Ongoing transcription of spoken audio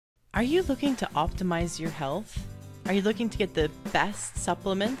Are you looking to optimize your health? Are you looking to get the best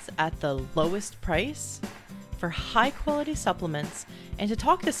supplements at the lowest price? For high quality supplements and to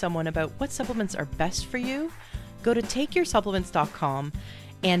talk to someone about what supplements are best for you, go to takeyoursupplements.com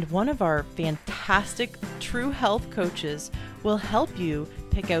and one of our fantastic True Health coaches will help you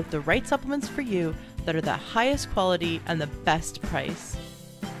pick out the right supplements for you that are the highest quality and the best price.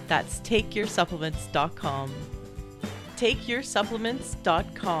 That's takeyoursupplements.com.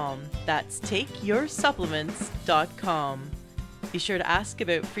 takeyoursupplements.com. That's takeyoursupplements.com. Be sure to ask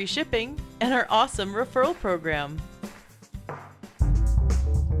about free shipping and our awesome referral program.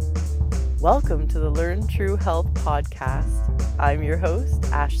 Welcome to the Learn True Health podcast. I'm your host,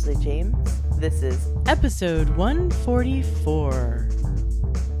 Ashley James. This is episode 144.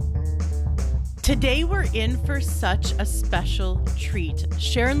 Today we're in for such a special treat.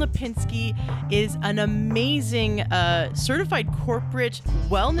 Sharon Lipinski is an amazing certified corporate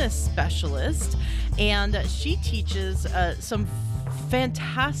wellness specialist, and she teaches some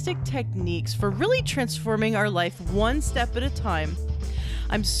fantastic techniques for really transforming our life one step at a time.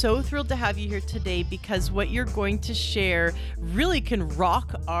 I'm so thrilled to have you here today because what you're going to share really can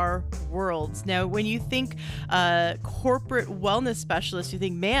rock our worlds. Now, when you think corporate wellness specialist, you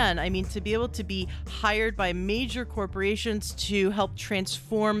think, man, I mean, to be able to be hired by major corporations to help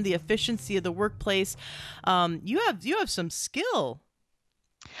transform the efficiency of the workplace, you have some skill.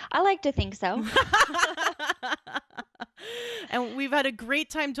 I like to think so. And we've had a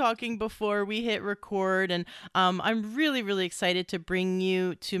great time talking before we hit record, and I'm really, really excited to bring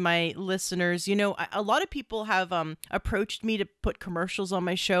you to my listeners. You know, a lot of people have approached me to put commercials on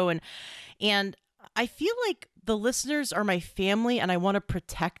my show, and I feel like the listeners are my family and I want to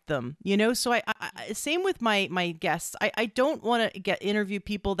protect them, you know? So I same with my guests. I don't want to interview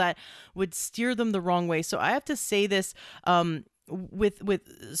people that would steer them the wrong way. So I have to say this,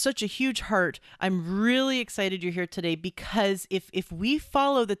 with such a huge heart. I'm really excited you're here today because if we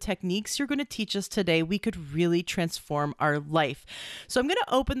follow the techniques you're going to teach us today, we could really transform our life. So I'm going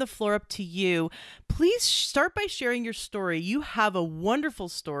to open the floor up to you. Please start by sharing your story. You have a wonderful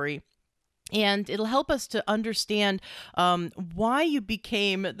story, and it'll help us to understand why you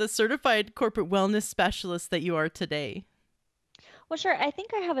became the certified corporate wellness specialist that you are today. Well, sure. I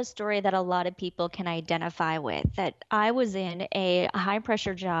think I have a story that a lot of people can identify with, that I was in a high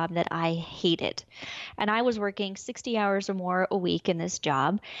pressure job that I hated. And I was working 60 hours or more a week in this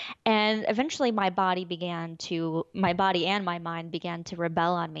job. And eventually my body and my mind began to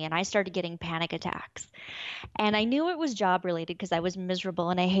rebel on me. And I started getting panic attacks. And I knew it was job related because I was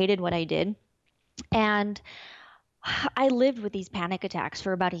miserable and I hated what I did. And I lived with these panic attacks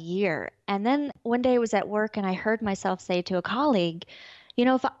for about a year. And then one day I was at work and I heard myself say to a colleague, you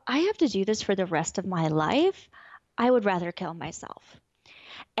know, if I have to do this for the rest of my life, I would rather kill myself.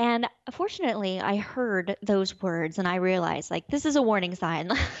 And fortunately, I heard those words and I realized, like, this is a warning sign.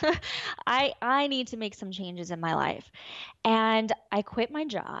 I need to make some changes in my life. And I quit my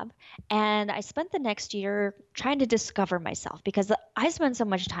job and I spent the next year trying to discover myself because I spent so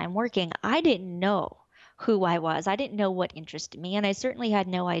much time working. I didn't know who I was. I didn't know what interested me, and I certainly had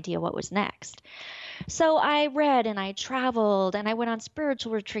no idea what was next. So I read and I traveled and I went on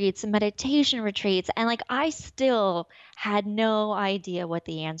spiritual retreats and meditation retreats, and I still had no idea what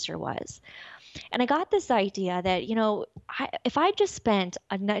the answer was. And I got this idea that, you know, if I just spent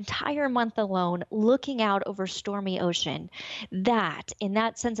an entire month alone looking out over stormy ocean, that in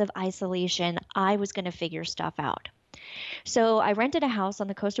that sense of isolation, I was going to figure stuff out. So I rented a house on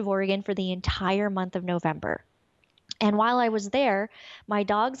the coast of Oregon for the entire month of November. And while I was there, my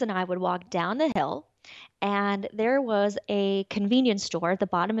dogs and I would walk down the hill, and there was a convenience store at the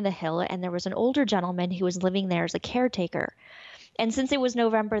bottom of the hill, and there was an older gentleman who was living there as a caretaker. And since it was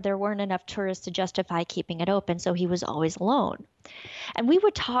November, there weren't enough tourists to justify keeping it open, so he was always alone. And we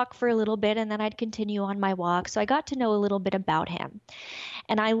would talk for a little bit, and then I'd continue on my walk, so I got to know a little bit about him.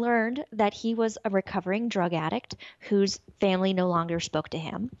 And I learned that he was a recovering drug addict whose family no longer spoke to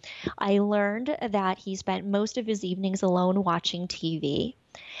him. I learned that he spent most of his evenings alone watching TV.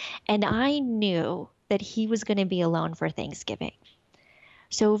 And I knew that he was going to be alone for Thanksgiving.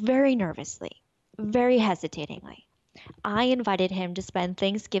 So very nervously, very hesitatingly, I invited him to spend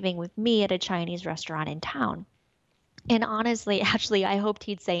Thanksgiving with me at a Chinese restaurant in town. And honestly, actually, I hoped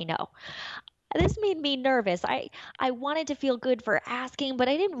he'd say no. This made me nervous. I wanted to feel good for asking, but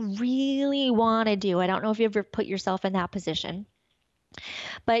I didn't really want to do it. I don't know if you ever put yourself in that position.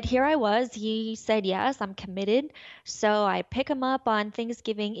 But here I was. He said, yes, I'm committed. So I pick him up on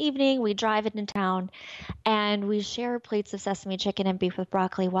Thanksgiving evening. We drive into town and we share plates of sesame chicken and beef with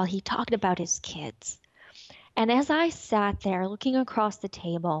broccoli while he talked about his kids. And as I sat there looking across the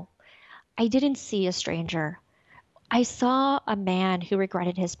table I didn't see a stranger. I saw a man who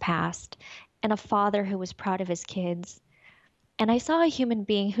regretted his past and a father who was proud of his kids. And I saw a human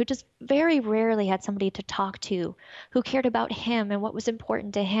being who just very rarely had somebody to talk to, who cared about him and what was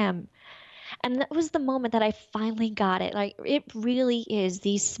important to him. And that was the moment that I finally got it. Like, it really is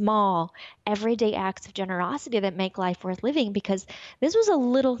these small, everyday acts of generosity that make life worth living, because this was a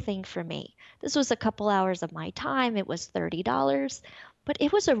little thing for me. This was a couple hours of my time. It was $30, but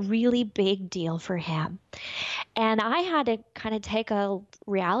it was a really big deal for him. And I had to kind of take a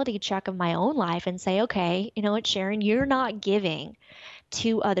reality check of my own life and say, okay, you know what, Sharon, you're not giving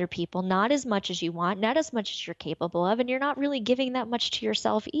to other people, not as much as you want, not as much as you're capable of, and you're not really giving that much to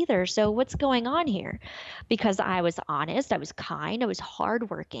yourself either. So what's going on here? Because I was honest, I was kind, I was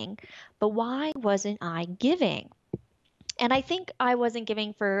hardworking, but why wasn't I giving? And I think I wasn't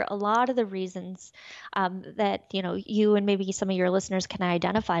giving for a lot of the reasons that you and maybe some of your listeners can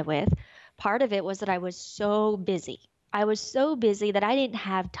identify with. Part of it was that I was so busy. I was so busy that I didn't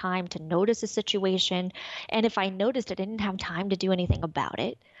have time to notice a situation, and if I noticed it, I didn't have time to do anything about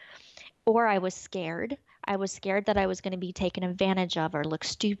it. Or I was scared. I was scared that I was going to be taken advantage of or look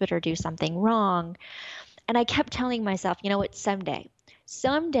stupid or do something wrong. And I kept telling myself, you know what, someday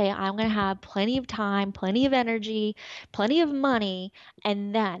I'm going to have plenty of time, plenty of energy, plenty of money,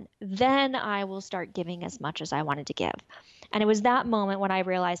 and then I will start giving as much as I wanted to give. And it was that moment when I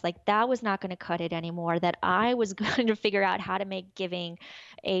realized like that was not going to cut it anymore, that I was going to figure out how to make giving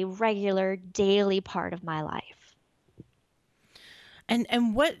a regular daily part of my life.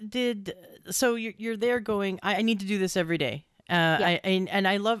 And what did so you're there going, I need to do this every day. Yep. And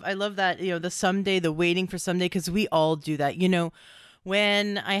I love that, the someday, the waiting for someday, because we all do that.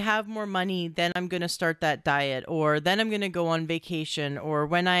 When I have more money, then I'm going to start that diet, or then I'm going to go on vacation, or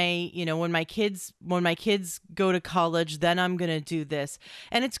when when my kids go to college, then I'm going to do this.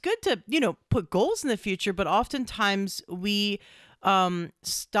 And it's good to, put goals in the future, but oftentimes we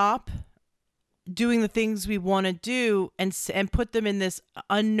stop doing the things we want to do and put them in this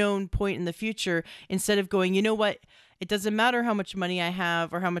unknown point in the future, instead of going, you know what? It doesn't matter how much money I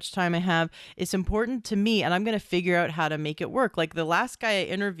have or how much time I have. It's important to me, and I'm going to figure out how to make it work. Like the last guy I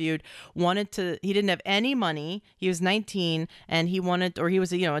interviewed he didn't have any money. He was 19 and he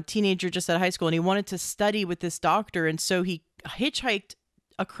was a teenager just out of high school, and he wanted to study with this doctor. And so he hitchhiked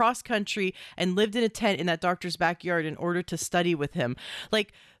across country and lived in a tent in that doctor's backyard in order to study with him.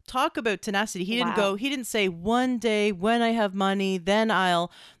 Like, talk about tenacity. Wow. He didn't say one day when I have money, then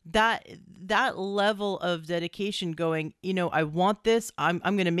that level of dedication going, I want this, I'm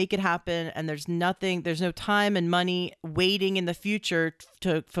going to make it happen. And there's no time and money waiting in the future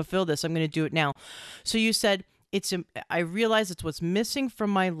to fulfill this. I'm going to do it now. So you said I realize it's what's missing from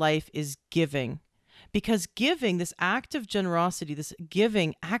my life is giving. Because giving, this act of generosity, this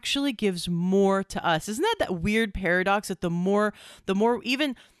giving actually gives more to us. Isn't that weird paradox that the more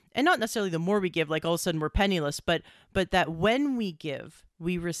even, and not necessarily the more we give, like all of a sudden we're penniless, but that when we give,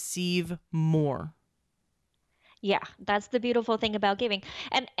 we receive more. Yeah, that's the beautiful thing about giving.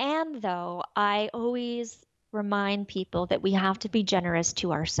 And though I always remind people that we have to be generous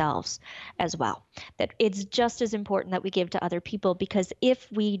to ourselves as well. That it's just as important that we give to other people, because if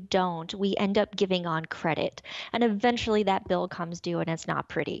we don't, we end up giving on credit. And eventually that bill comes due and it's not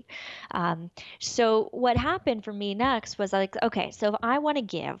pretty. Um, so what happened for me next was like, okay, so if I want to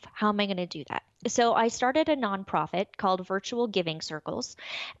give, how am I going to do that? So I started a nonprofit called Virtual Giving Circles.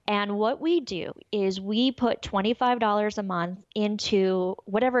 And what we do is we put $25 a month into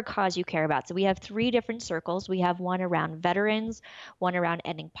whatever cause you care about. So we have three different circles. We have one around veterans, one around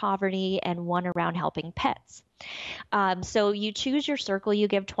ending poverty, and one around helping pets. So you choose your circle, you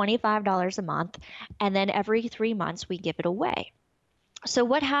give $25 a month, and then every 3 months we give it away. So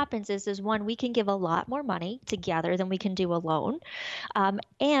what happens is one, we can give a lot more money together than we can do alone.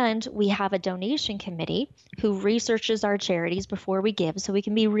 And we have a donation committee who researches our charities before we give, so we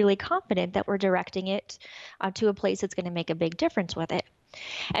can be really confident that we're directing it to a place that's going to make a big difference with it.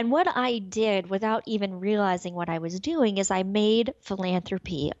 And what I did without even realizing what I was doing is I made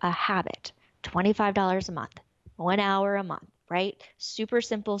philanthropy a habit. $25 a month, 1 hour a month, right? Super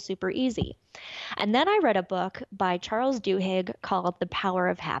simple, super easy. And then I read a book by Charles Duhigg called The Power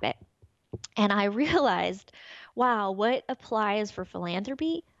of Habit. And I realized, wow, what applies for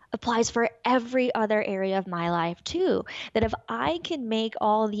philanthropy applies for every other area of my life too. That if I can make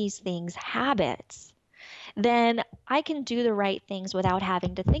all these things habits, then I can do the right things without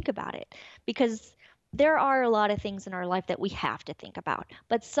having to think about it. Because There are a lot of things in our life that we have to think about,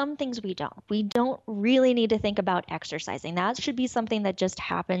 but some things we don't. We don't really need to think about exercising. That should be something that just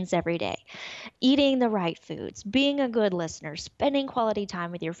happens every day. Eating the right foods, being a good listener, spending quality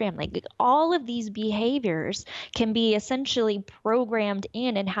time with your family. All of these behaviors can be essentially programmed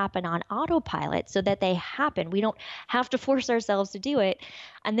in and happen on autopilot so that they happen. We don't have to force ourselves to do it.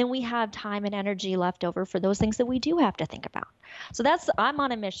 And then we have time and energy left over for those things that we do have to think about. So I'm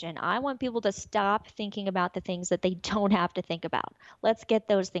on a mission. I want people to stop thinking about the things that they don't have to think about. Let's get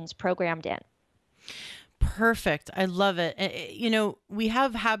those things programmed in. Perfect. I love it. We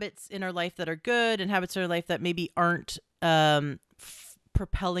have habits in our life that are good and habits in our life that maybe aren't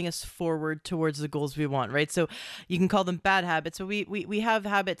propelling us forward towards the goals we want, right? So you can call them bad habits. So we have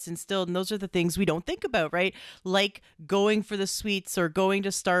habits instilled, and those are the things we don't think about, right? Like going for the sweets or going to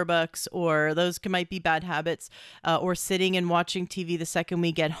Starbucks, or might be bad habits, or sitting and watching TV the second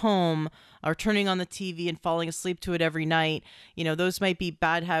we get home, or turning on the TV and falling asleep to it every night. Those might be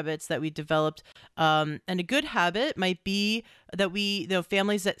bad habits that we developed. And a good habit might be that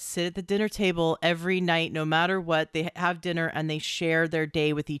families that sit at the dinner table every night, no matter what, they have dinner and they share their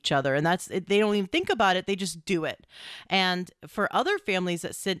day with each other. And they don't even think about it. They just do it. And for other families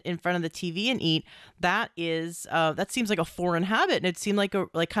that sit in front of the TV and eat, that seems like a foreign habit. And it seemed like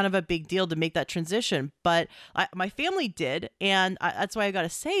kind of a big deal to make that transition. But my family did. And that's why I got to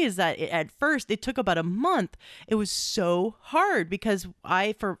say is that at first it took about a month. It was so hard because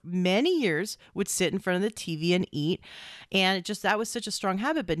I, for many years, would sit in front of the TV and eat. And that was such a strong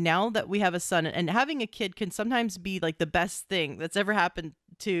habit. But now that we have a son, and having a kid can sometimes be like the best thing that's ever happened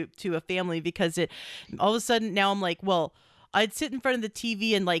to a family, because all of a sudden now I'm like, well, I'd sit in front of the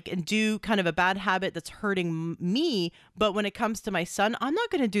TV and do kind of a bad habit that's hurting me. But when it comes to my son, I'm not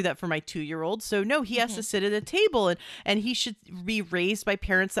going to do that for my 2-year-old. So no, he has to sit at a table, and he should be raised by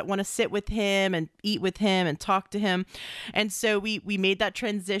parents that want to sit with him and eat with him and talk to him. And so we made that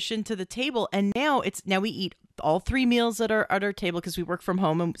transition to the table, and now we eat all 3 meals at our table because we work from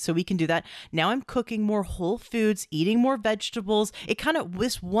home, and so we can do that. Now I'm cooking more whole foods, eating more vegetables.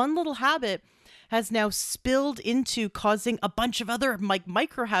 This one little habit has now spilled into causing a bunch of other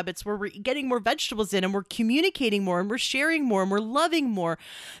micro habits where we're getting more vegetables in, and we're communicating more, and we're sharing more, and we're loving more.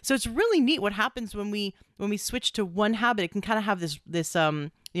 So it's really neat what happens when we switch to one habit. It can kind of have this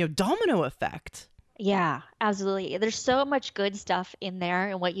domino effect. Yeah, absolutely. There's so much good stuff in there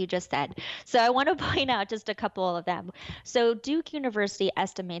in what you just said. So I want to point out just a couple of them. So Duke University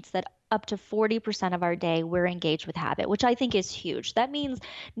estimates that up to 40% of our day we're engaged with habit, which I think is huge. That means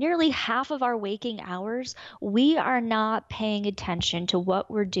nearly half of our waking hours, we are not paying attention to what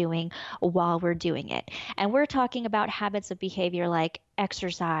we're doing while we're doing it. And we're talking about habits of behavior like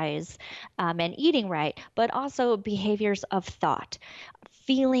exercise and eating right, but also behaviors of thought.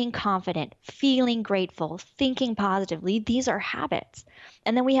 Feeling confident, feeling grateful, thinking positively, these are habits.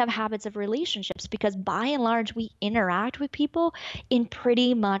 And then we have habits of relationships because by and large, we interact with people in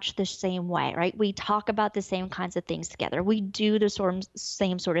pretty much the same way, right? We talk about the same kinds of things together. We do the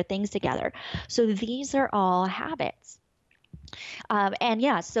same sort of things together. So these are all habits. And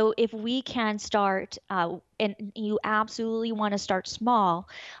yeah, so if we can start, and you absolutely want to start small,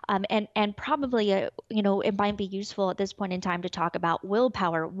 and probably, it might be useful at this point in time to talk about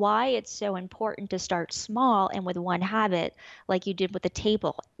willpower, why it's so important to start small and with one habit, like you did with the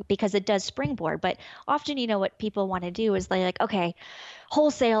table, because it does springboard. But often, what people want to do is they're like, okay,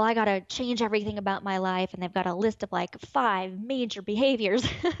 wholesale, I got to change everything about my life. And they've got a list of like 5 major behaviors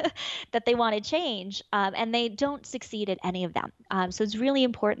that they want to change. And they don't succeed at any of them. So it's really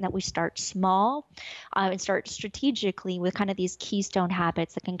important that we start small and start strategically with kind of these keystone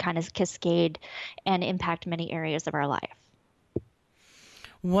habits that can kind of cascade and impact many areas of our life.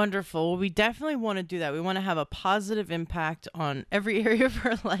 Wonderful. Well, we definitely want to do that. We want to have a positive impact on every area of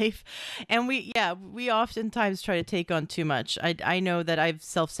our life. And we oftentimes try to take on too much. I know that I've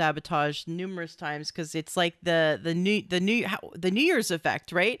self-sabotaged numerous times because it's like the New Year's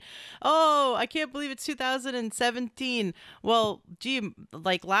effect, right? Oh, I can't believe it's 2017. Well, gee,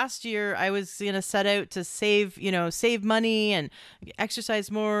 like last year I was going to set out to save money and exercise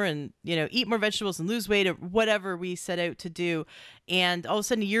more and, eat more vegetables and lose weight or whatever we set out to do. And all of a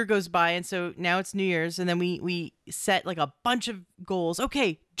sudden a year goes by, and so now it's New Year's, and then we set like a bunch of goals.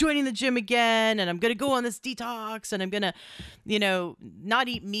 Okay, joining the gym again, and I'm gonna go on this detox, and I'm gonna, not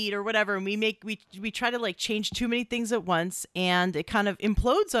eat meat or whatever. And we try to like change too many things at once, and it kind of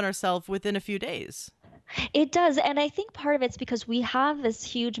implodes on ourselves within a few days. It does. And I think part of it's because we have this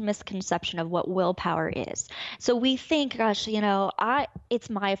huge misconception of what willpower is. So we think, gosh, it's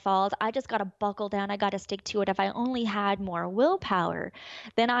my fault. I just got to buckle down. I got to stick to it. If I only had more willpower,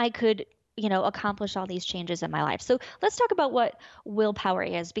 then I could accomplish all these changes in my life. So let's talk about what willpower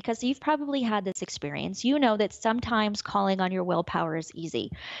is, because you've probably had this experience. You know that sometimes calling on your willpower is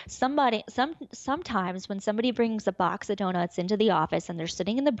easy. Sometimes when somebody brings a box of donuts into the office and they're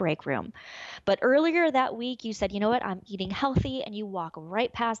sitting in the break room, but earlier that week you said, you know what, I'm eating healthy, and you walk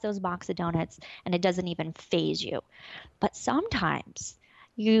right past those box of donuts and it doesn't even faze you. But sometimes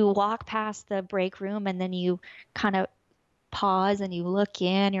you walk past the break room and then you kind of pause and you look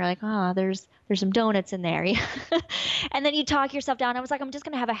in, you're like, oh, there's some donuts in there. And then you talk yourself down. I was like, I'm just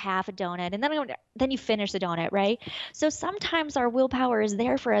going to have a half a donut. And then you finish the donut, right? So sometimes our willpower is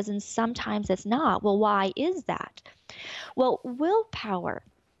there for us and sometimes it's not. Well, why is that? Well, willpower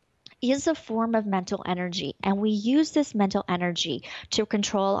is a form of mental energy, and we use this mental energy to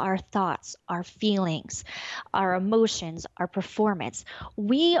control our thoughts, our feelings, our emotions, our performance.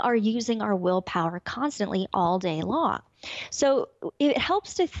 We are using our willpower constantly all day long. So it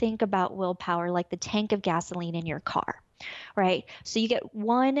helps to think about willpower like the tank of gasoline in your car, right? So you get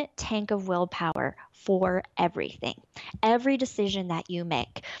one tank of willpower for everything, every decision that you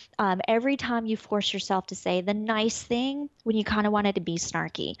make. Every time you force yourself to say the nice thing when you kind of wanted to be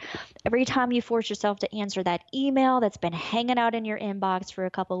snarky, every time you force yourself to answer that email that's been hanging out in your inbox for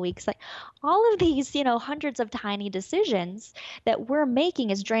a couple of weeks, like all of these, hundreds of tiny decisions that we're making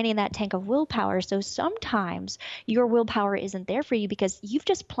is draining that tank of willpower. So sometimes your willpower isn't there for you because you've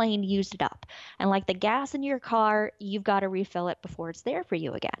just plain used it up. And like the gas in your car, you've got to refill it before it's there for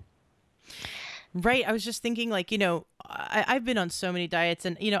you again. Right. I was just thinking, like, I've been on so many diets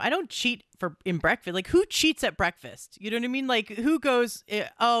and, I don't cheat in breakfast. Like, who cheats at breakfast? You know what I mean? Like, who goes,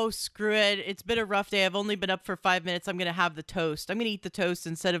 oh, screw it. It's been a rough day. I've only been up for 5 minutes. I'm going to have the toast. I'm going to eat the toast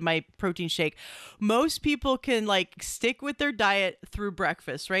instead of my protein shake. Most people can, like, stick with their diet through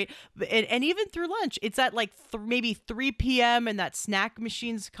breakfast, right? And even through lunch. It's at, like, maybe 3 p.m. and that snack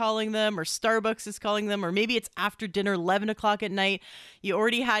machine's calling them, or Starbucks is calling them, or maybe it's after dinner, 11 o'clock at night. You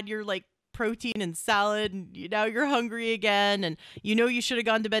already had your, like, protein and salad, and now you're hungry again, and you should have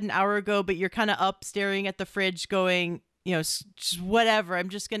gone to bed an hour ago, but you're kind of up staring at the fridge going, just whatever, I'm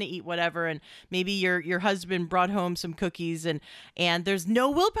just going to eat whatever. And maybe your husband brought home some cookies and there's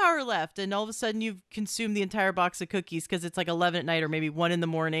no willpower left, and all of a sudden you've consumed the entire box of cookies because it's like 11 at night or maybe 1 in the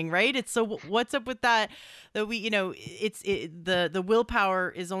morning, right? It's so what's up with that we the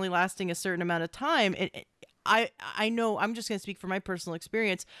willpower is only lasting a certain amount of time. I know, I'm just going to speak from my personal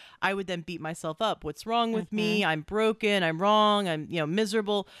experience. I would then beat myself up. What's wrong with me? I'm broken. I'm wrong. I'm,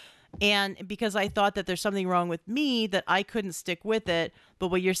 miserable. And because I thought that there's something wrong with me, that I couldn't stick with it. But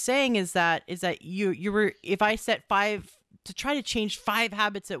what you're saying is that you were, if I set 5 to try to change 5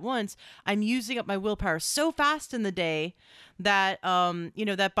 habits at once, I'm using up my willpower so fast in the day that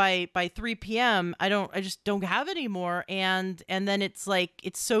that by 3 p.m. I just don't have it anymore, and then it's like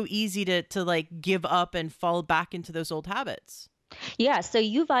it's so easy to like give up and fall back into those old habits. Yeah, so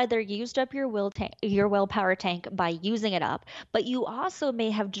you've either used up your willpower tank by using it up, but you also may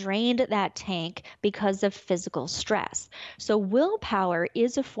have drained that tank because of physical stress. So willpower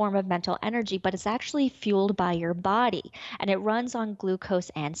is a form of mental energy, but it's actually fueled by your body, and it runs on glucose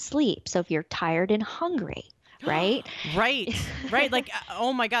and sleep. So if you're tired and hungry, right? Right. Like,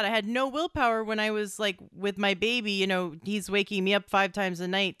 oh my God, I had no willpower when I was like with my baby, he's waking me up 5 times a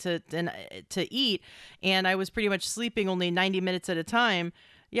night to eat. And I was pretty much sleeping only 90 minutes at a time.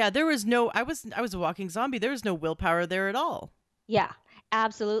 Yeah, I was a walking zombie. There was no willpower there at all. Yeah,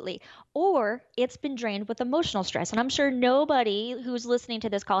 absolutely. Or it's been drained with emotional stress. And I'm sure nobody who's listening to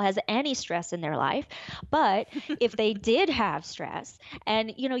this call has any stress in their life. But if they did have stress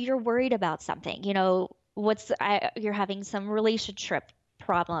and, you're worried about something, you're having some relationship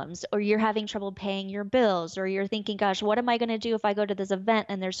problems, or you're having trouble paying your bills, or you're thinking, gosh, what am I going to do if I go to this event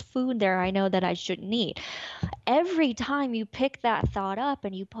and there's food there I know that I shouldn't eat? Every time you pick that thought up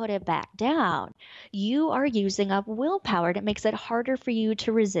and you put it back down, you are using up willpower, and it makes it harder for you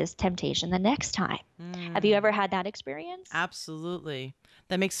to resist temptation the next time. Have you ever had that experience? Absolutely.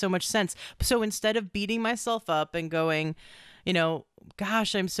 That makes so much sense. So instead of beating myself up and going,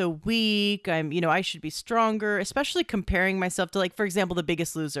 gosh, I'm so weak. I should be stronger, especially comparing myself to, like, for example, The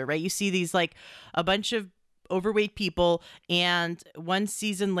Biggest Loser, right? You see these, like, a bunch of overweight people, and one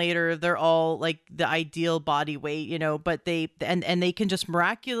season later, they're all like the ideal body weight, but they can just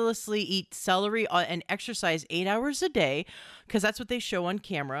miraculously eat celery and exercise 8 hours a day because that's what they show on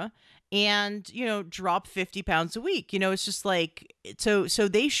camera, and drop 50 pounds a week. It's just like, so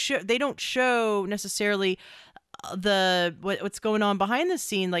they don't show necessarily what's going on behind the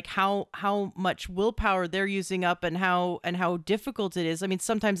scene, like how much willpower they're using up, and how difficult it is. I mean,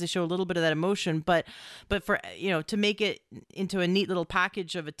 sometimes they show a little bit of that emotion, but for, to make it into a neat little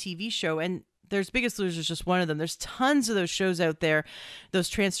package of a TV show. And there's Biggest Loser is just one of them. There's tons of those shows out there, those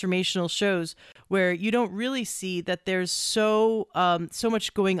transformational shows, where you don't really see that there's so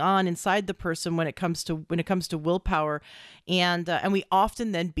much going on inside the person when it comes to willpower, and we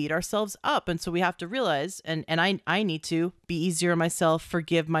often then beat ourselves up, and so we have to realize, and I need to be easier on myself,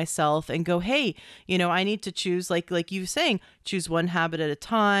 forgive myself, and go, hey, I need to choose, like you were saying, choose one habit at a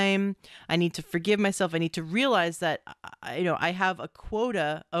time. I need to forgive myself. I need to realize that I have a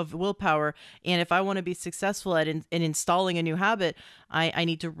quota of willpower, and if I want to be successful at in installing a new habit, I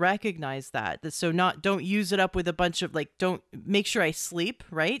need to recognize that. So don't use it up with a bunch of don't make sure I sleep,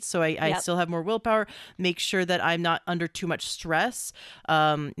 right? So I still have more willpower. Make sure that I'm not under too much stress.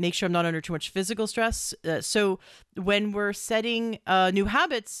 Make sure I'm not under too much physical stress. So when we're setting new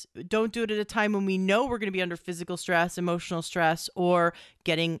habits, don't do it at a time when we know we're going to be under physical stress, emotional stress, or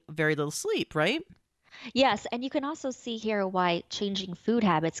getting very little sleep, right? Yes, and you can also see here why changing food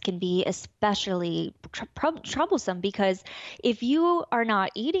habits can be especially troublesome, because if you are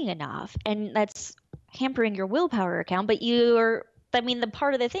not eating enough, and that's hampering your willpower account, but the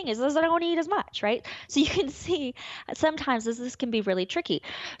part of the thing is I don't eat as much, right? So you can see sometimes this can be really tricky.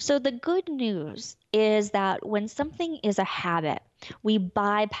 So the good news is that when something is a habit, we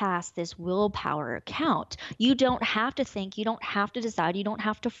bypass this willpower account. You don't have to think, you don't have to decide, you don't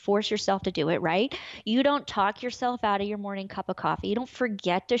have to force yourself to do it, right? You don't talk yourself out of your morning cup of coffee. You don't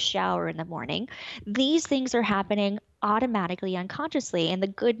forget to shower in the morning. These things are happening automatically, unconsciously. And the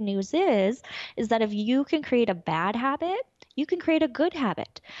good news is that if you can create a bad habit, you can create a good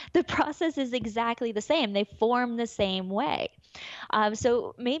habit. The process is exactly the same. They form the same way.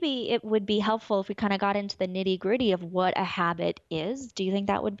 So maybe it would be helpful if we kind of got into the nitty gritty of what a habit is. Do you think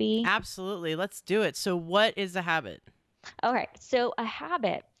that would be? Absolutely. Let's do it. So what is a habit? Okay, so a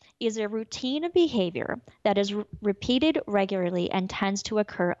habit is a routine of behavior that is repeated regularly and tends to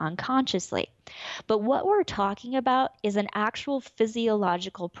occur unconsciously. But what we're talking about is an actual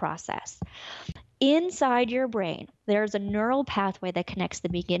physiological process. Inside your brain, there's a neural pathway that connects the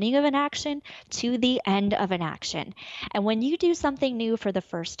beginning of an action to the end of an action. And when you do something new for the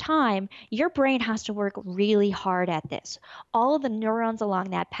first time, your brain has to work really hard at this. All of the neurons along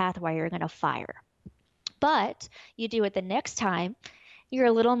that pathway are going to fire. But you do it the next time, you're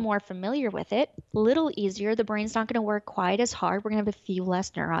a little more familiar with it, a little easier. The brain's not going to work quite as hard. We're going to have a few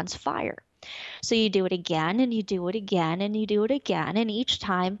less neurons fire. So you do it again, and you do it again, and you do it again, and each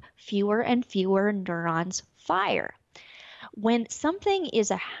time fewer and fewer neurons fire. When something is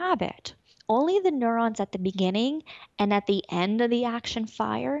a habit, only the neurons at the beginning and at the end of the action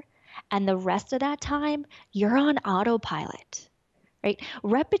fire, and the rest of that time, you're on autopilot. Right?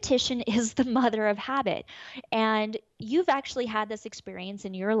 Repetition is the mother of habit. And you've actually had this experience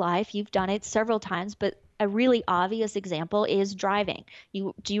in your life. You've done it several times, but a really obvious example is driving.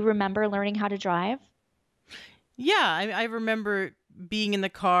 Do you remember learning how to drive? Yeah, I remember being in the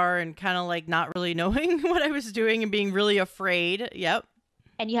car and kind of not really knowing what I was doing and being really afraid. Yep.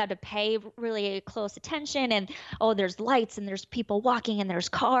 And you had to pay really close attention, and there's lights and there's people walking and there's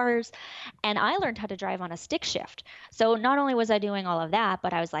cars. And I learned how to drive on a stick shift. So not only was I doing all of that,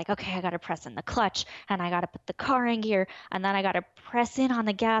 but I was like, okay, I got to press in the clutch, and I got to put the car in gear, and then I got to press in on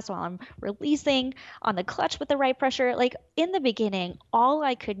the gas while I'm releasing on the clutch with the right pressure. Like in the beginning, all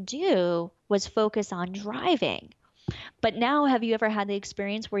I could do was focus on driving. But now, have you ever had the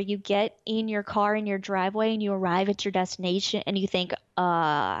experience where you get in your car in your driveway and you arrive at your destination and you think,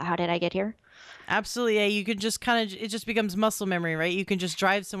 how did I get here? Absolutely. Yeah, you can just it just becomes muscle memory, right? You can just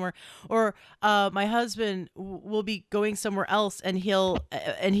drive somewhere. Or my husband will be going somewhere else, and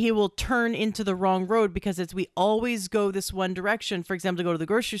he will turn into the wrong road because we always go this one direction, for example, to go to the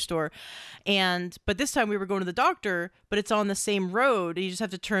grocery store. But this time we were going to the doctor, but it's on the same road. You just have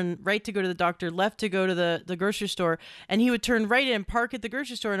to turn right to go to the doctor, left to go to the grocery store. And he would turn right in, park at the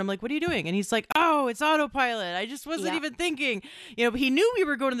grocery store. And I'm like, what are you doing? And he's like, oh, it's autopilot. I just wasn't even thinking. He knew we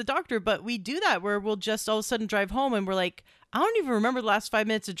were going to the doctor, but we do that where we'll just all of a sudden drive home and we're like, I don't even remember the last 5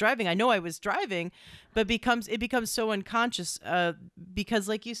 minutes of driving. I know I was driving, but it becomes so unconscious because,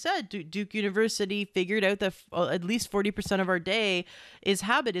 like you said, Duke University figured out that at least 40% of our day is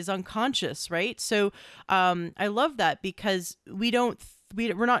unconscious, right? So I love that because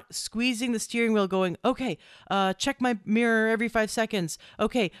we're not squeezing the steering wheel going, okay, check my mirror every 5 seconds.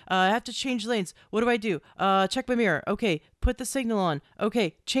 Okay, I have to change lanes. What do I do? Check my mirror. Okay, put the signal on.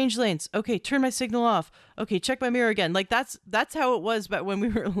 Okay, change lanes. Okay, turn my signal off. Okay, check my mirror again. Like that's how it was, but when we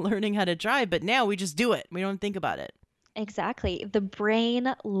were learning how to drive. But now we just do it. We don't think about it. Exactly. The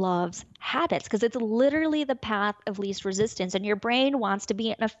brain loves habits because it's literally the path of least resistance, and your brain wants to be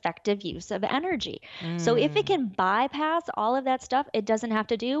an effective use of energy. So if it Mm. can bypass all of that stuff it doesn't have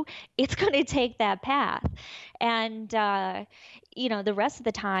to do, it's going to take that path. And, the rest of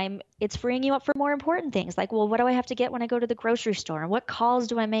the time, it's freeing you up for more important things like, well, what do I have to get when I go to the grocery store? And what calls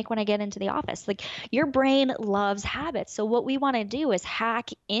do I make when I get into the office? Like, your brain loves habits. So what we want to do is hack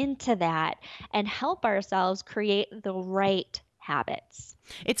into that and help ourselves create the right habits.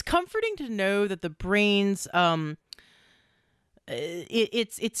 It's comforting to know that the brain's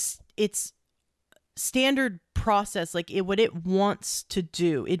it's standard process, like what it wants to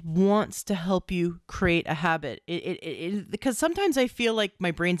do, it wants to help you create a habit. Because sometimes I feel like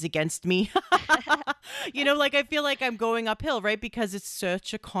my brain's against me. Like I feel like I'm going uphill, right? Because it's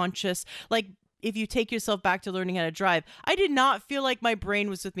such a conscious, like, if you take yourself back to learning how to drive, I did not feel like my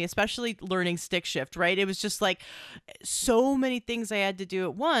brain was with me, especially learning stick shift, right? It was just like so many things I had to do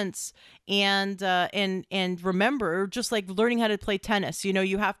at once. And remember, just like learning how to play tennis,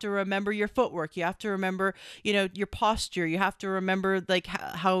 you have to remember your footwork, you have to remember, your posture, you have to remember like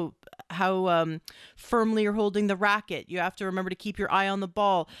how firmly you're holding the racket. You have to remember to keep your eye on the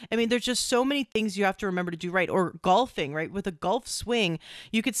ball. I mean, there's just so many things you have to remember to do right. Or golfing, right? With a golf swing,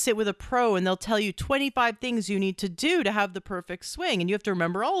 you could sit with a pro and they'll tell you 25 things you need to do to have the perfect swing, and you have to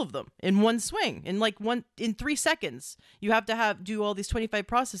remember all of them in one swing in 3 seconds. You have to do all these 25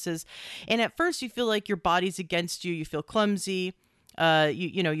 processes. And at first you feel like your body's against you. You feel clumsy.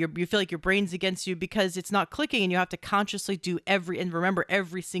 You feel like your brain's against you because it's not clicking, and you have to consciously do and remember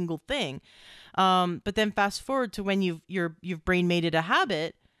every single thing. But then fast forward to when you've brain made it a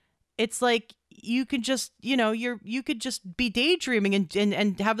habit. It's like you could just, you could just be daydreaming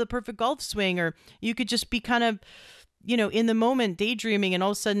and have the perfect golf swing, or you could just be kind of, in the moment daydreaming and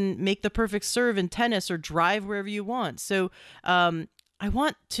all of a sudden make the perfect serve in tennis or drive wherever you want. So I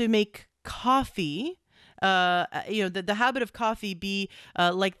want to make coffee, the habit of coffee be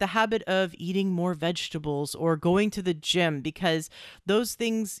like the habit of eating more vegetables or going to the gym, because those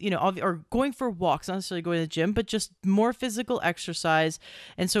things, or going for walks, not necessarily going to the gym, but just more physical exercise.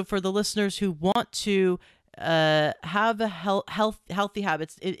 And so for the listeners who want to have a healthy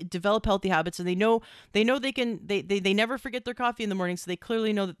habits, develop healthy habits, and they know they never forget their coffee in the morning, so they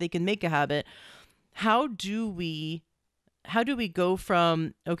clearly know that they can make a habit. How do we go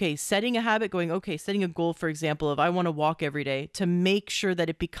from, setting a habit, setting a goal, for example, of I want to walk every day, to make sure that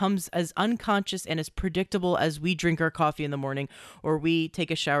it becomes as unconscious and as predictable as we drink our coffee in the morning or we take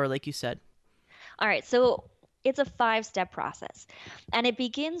a shower, like you said? All right, so it's a 5-step process, and it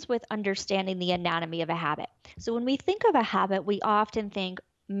begins with understanding the anatomy of a habit. So when we think of a habit, we often think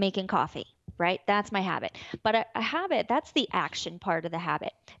making coffee, right? That's my habit. But a habit, that's the action part of the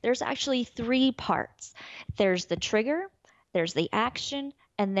habit. There's actually 3 parts. There's the trigger, there's the action,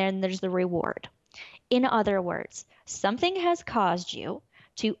 and then there's the reward. In other words, something has caused you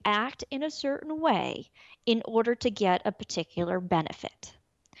to act in a certain way in order to get a particular benefit.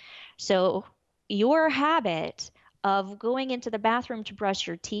 So your habit of going into the bathroom to brush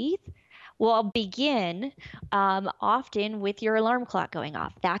your teeth will begin often with your alarm clock going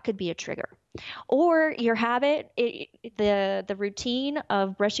off. That could be a trigger. Or your habit, the routine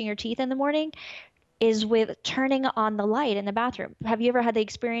of brushing your teeth in the morning is with turning on the light in the bathroom. Have you ever had the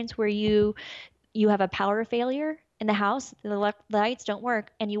experience where you have a power failure in the house, the lights don't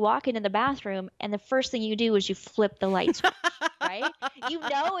work, and you walk into the bathroom, and the first thing you do is you flip the light switch, right? You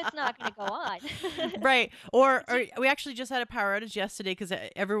know it's not going to go on. Right. Or we actually just had a power outage yesterday because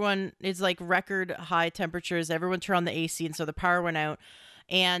everyone is like record high temperatures. Everyone turned on the AC, and so the power went out.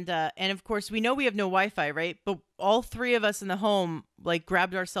 And of course we know we have no Wi-Fi, right? But all 3 of us in the home like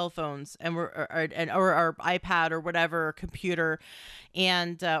grabbed our cell phones and or our iPad or whatever, or computer,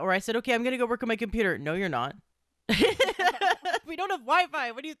 and or I said, okay, I'm gonna go work on my computer. No, you're not. We don't have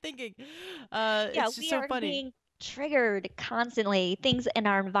Wi-Fi. What are you thinking? It's just so funny. Being triggered constantly. Things in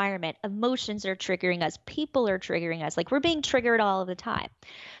our environment, emotions are triggering us, people are triggering us, like we're being triggered all of the time.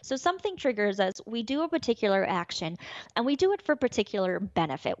 So something triggers us, we do a particular action, and we do it for a particular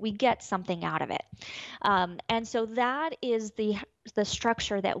benefit. We get something out of it. And so that is the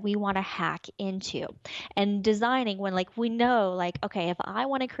structure that we want to hack into, and designing when like we know like, okay, if I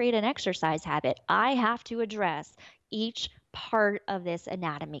want to create an exercise habit, I have to address each part of this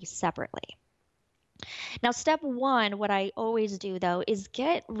anatomy separately. Now, step 1, what I always do though, is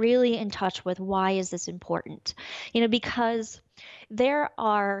get really in touch with why is this important? Because there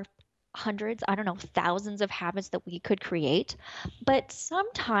are hundreds, I don't know, thousands of habits that we could create, but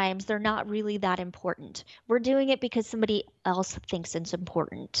sometimes they're not really that important. We're doing it because somebody else thinks it's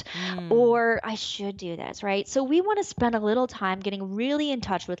important, Mm. or I should do this, right? So we want to spend a little time getting really in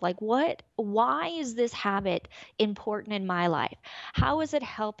touch with like, why is this habit important in my life? How is it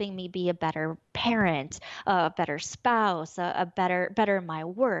helping me be a better parent, a better spouse, a better in my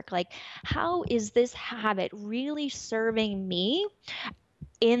work? Like, how is this habit really serving me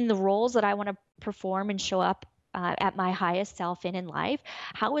in the roles that I want to perform and show up at my highest self in life?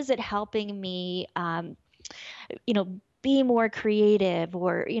 How is it helping me, you know, be more creative,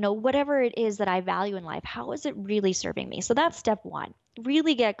 or, whatever it is that I value in life? How is it really serving me? So that's step one.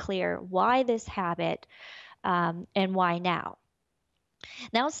 Really get clear why this habit, and why now.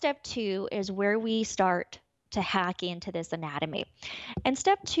 Now, step two is where we start to hack into this anatomy. And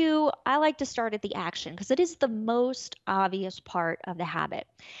step two, I like to start at the action because it is the most obvious part of the habit.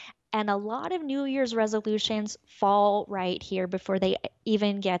 And a lot of New Year's resolutions fall right here before they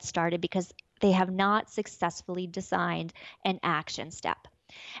even get started because they have not successfully designed an action step.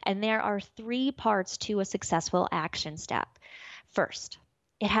 And there are three parts to a successful action step. First,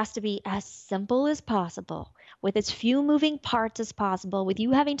 it has to be as simple as possible, with as few moving parts as possible, with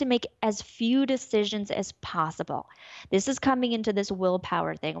you having to make as few decisions as possible. This is coming into this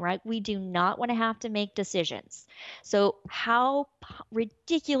willpower thing, right? We do not want to have to make decisions. So, how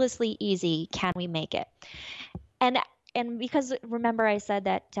ridiculously easy can we make it? And and because remember I said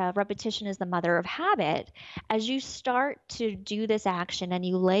that repetition is the mother of habit, as you start to do this action and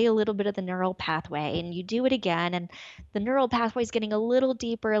you lay a little bit of the neural pathway and you do it again, and the neural pathway is getting a little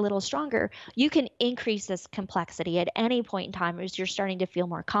deeper, a little stronger, you can increase this complexity at any point in time as you're starting to feel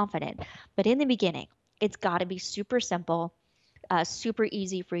more confident. But in the beginning, it's got to be super simple, super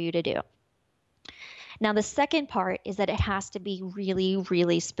easy for you to do. Now, the second part is that it has to be really,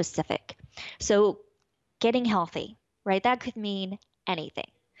 really specific. So, getting healthy, right? That could mean anything.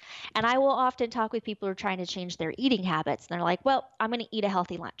 And I will often talk with people who are trying to change their eating habits. And they're like, well, I'm going to eat a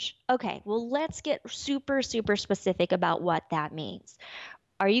healthy lunch. Okay, well, let's get super, super specific about what that means.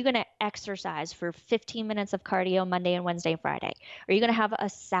 Are you going to exercise for 15 minutes of cardio Monday and Wednesday and Friday? Are you going to have a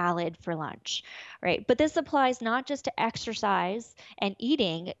salad for lunch? Right? But this applies not just to exercise and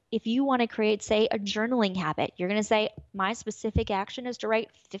eating. If you want to create, say, a journaling habit, you're going to say, my specific action is to write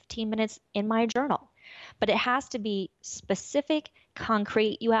 15 minutes in my journal. But it has to be specific,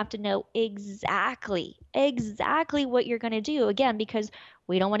 concrete. You have to know exactly what you're going to do. Again, because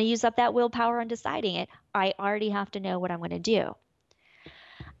we don't want to use up that willpower on deciding it. I already have to know what I'm going to do.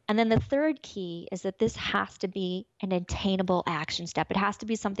 And then the third key is that this has to be an attainable action step. It has to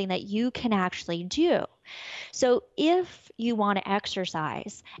be something that you can actually do. So if you want to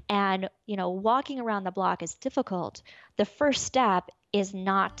exercise and, walking around the block is difficult, the first step is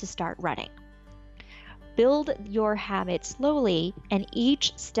not to start running. Build your habit slowly, and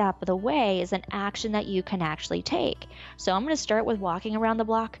each step of the way is an action that you can actually take. So I'm going to start with walking around the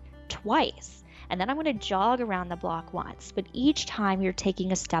block twice, and then I'm going to jog around the block once. But each time you're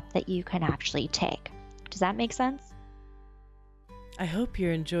taking a step that you can actually take. Does that make sense? I hope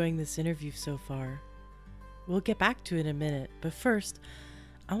you're enjoying this interview so far. We'll get back to it in a minute, but first,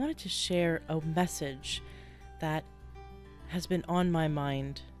 I wanted to share a message that has been on my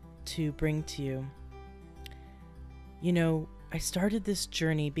mind to bring to you. I started this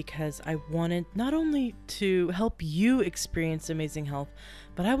journey because I wanted not only to help you experience amazing health,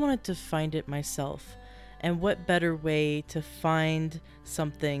 but I wanted to find it myself. And what better way to find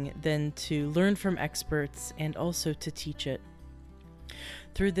something than to learn from experts and also to teach it?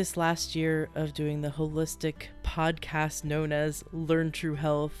 Through this last year of doing the holistic podcast known as Learn True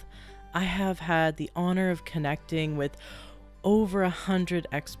Health, I have had the honor of connecting with over 100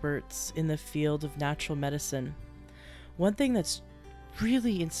 experts in the field of natural medicine. One thing that's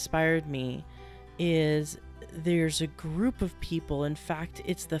really inspired me is there's a group of people, in fact,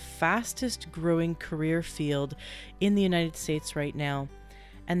 it's the fastest growing career field in the United States right now,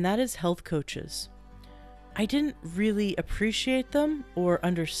 and that is health coaches. I didn't really appreciate them or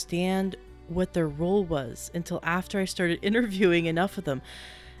understand what their role was until after I started interviewing enough of them.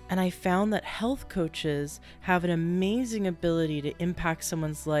 And I found that health coaches have an amazing ability to impact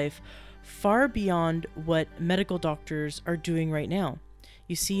someone's life far beyond what medical doctors are doing right now.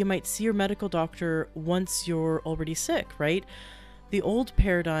 You see, you might see your medical doctor once you're already sick, right? The old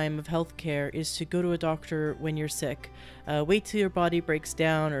paradigm of healthcare is to go to a doctor when you're sick, wait till your body breaks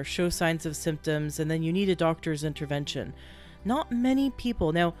down or show signs of symptoms, and then you need a doctor's intervention. Not many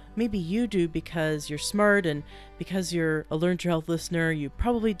people, now maybe you do because you're smart and because you're a Learn True Health listener, you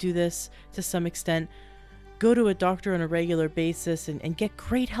probably do this to some extent. go to a doctor on a regular basis and get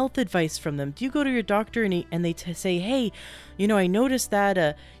great health advice from them? Do you go to your doctor and they say, hey, I noticed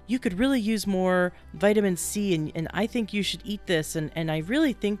that you could really use more vitamin C and I think you should eat this. And I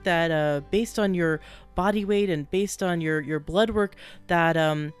really think that based on your body weight and based on your blood work that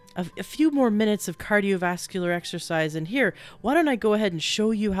a few more minutes of cardiovascular exercise, and here, why don't I go ahead and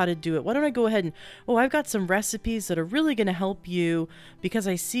show you how to do it? Why don't I go ahead and, I've got some recipes that are really going to help you because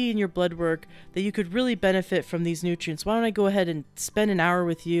I see in your blood work that you could really benefit from these nutrients. Why don't I go ahead and spend an hour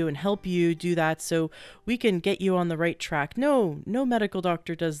with you and help you do that so we can get you on the right track? No medical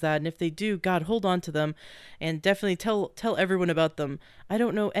doctor does that. And if they do, God, hold on to them and definitely tell everyone about them. I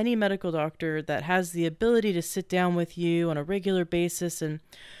don't know any medical doctor that has the ability to sit down with you on a regular basis and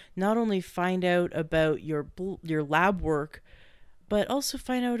not only find out about your lab work, but also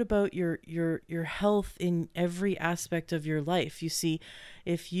find out about your health in every aspect of your life. You see,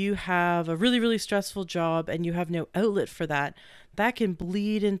 if you have a really, really stressful job and you have no outlet for that, that can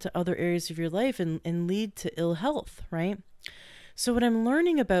bleed into other areas of your life and lead to ill health, right? So what I'm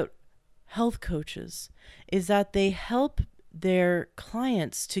learning about health coaches is that they help their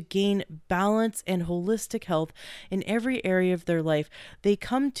clients to gain balance and holistic health in every area of their life. They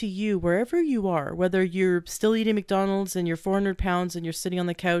come to you wherever you are, whether you're still eating McDonald's and you're 400 pounds and you're sitting on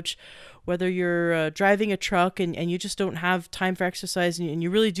the couch, whether you're driving a truck and you just don't have time for exercise and you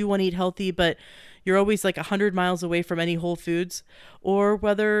really do want to eat healthy, but you're always like 100 miles away from any Whole Foods, or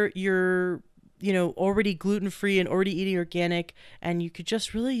whether you're already gluten-free and already eating organic, and you could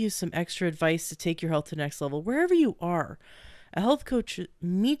just really use some extra advice to take your health to the next level. Wherever you are, a health coach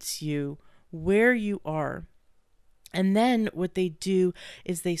meets you where you are. And then what they do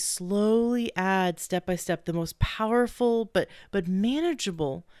is they slowly add step by step the most powerful but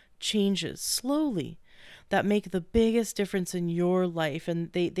manageable changes slowly that make the biggest difference in your life.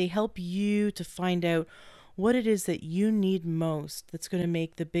 And they help you to find out what it is that you need most that's going to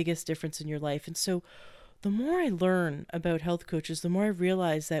make the biggest difference in your life. And so the more I learn about health coaches, the more I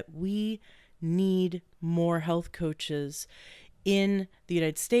realize that we need more health coaches in the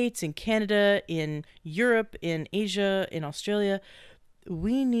United States, in Canada, in Europe, in Asia, in Australia.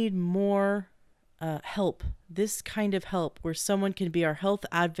 We need more help, this kind of help where someone can be our health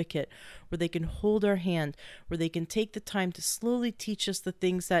advocate, where they can hold our hand, where they can take the time to slowly teach us the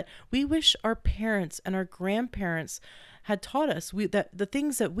things that we wish our parents and our grandparents had taught us. The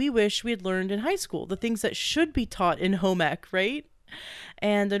things that we wish we had learned in high school, the things that should be taught in home ec, right?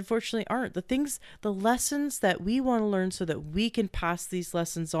 And unfortunately aren't. The lessons that we want to learn so that we can pass these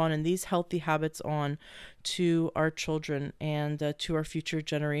lessons on and these healthy habits on to our children and to our future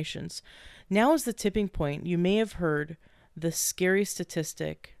generations. Now is the tipping point. You may have heard the scary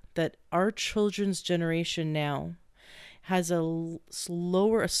statistic that our children's generation now has a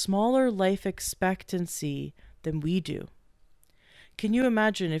smaller life expectancy than we do. Can you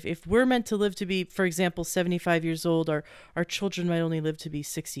imagine if we're meant to live to be, for example, 75 years old, our children might only live to be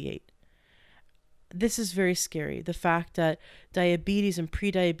 68? This is very scary. The fact that diabetes and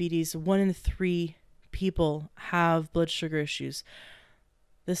prediabetes, 1 in 3 people have blood sugar issues.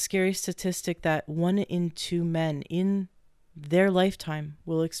 The scary statistic that 1 in 2 men in their lifetime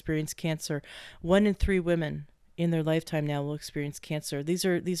will experience cancer. 1 in 3 women in their lifetime now will experience cancer. These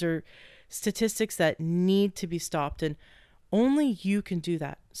are statistics that need to be stopped, and only you can do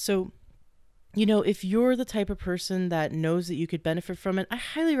that. So, if you're the type of person that knows that you could benefit from it, I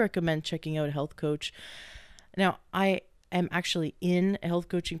highly recommend checking out a health coach. Now, I am actually in a health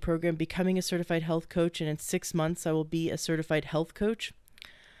coaching program, becoming a certified health coach, and in 6 months I will be a certified health coach.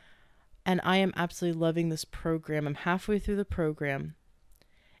 And I am absolutely loving this program. I'm halfway through the program,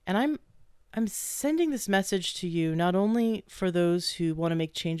 and I'm sending this message to you not only for those who want to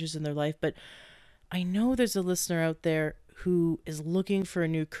make changes in their life, but I know there's a listener out there who is looking for a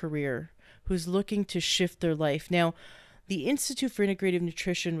new career, who's looking to shift their life. Now, the Institute for Integrative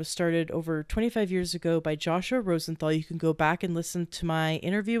Nutrition was started over 25 years ago by Joshua Rosenthal. You can go back and listen to my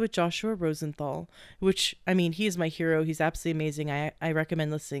interview with Joshua Rosenthal, which, he is my hero. He's absolutely amazing. I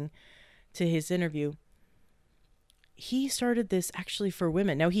recommend listening to his interview. He started this actually for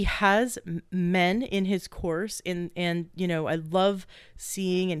women. Now, he has men in his course, and I love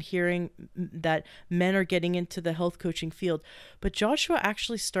seeing and hearing that men are getting into the health coaching field. But Joshua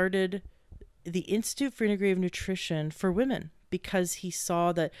actually started the Institute for Integrative Nutrition for women because he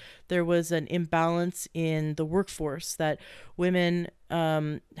saw that there was an imbalance in the workforce, that women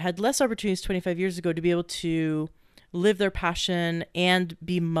had less opportunities 25 years ago to be able to live their passion and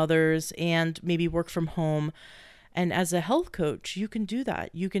be mothers and maybe work from home. And as a health coach, you can do that.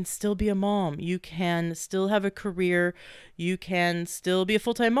 You can still be a mom. You can still have a career. You can still be a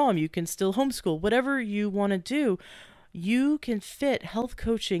full-time mom. You can still homeschool. Whatever you want to do, you can fit health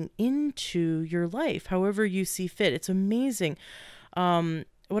coaching into your life however you see fit. It's amazing.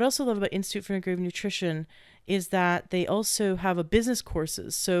 What I also love about Institute for Integrative Nutrition is that they also have a business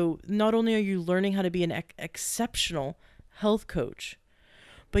courses. So not only are you learning how to be an exceptional health coach,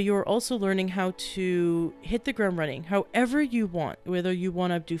 but you're also learning how to hit the ground running however you want, whether you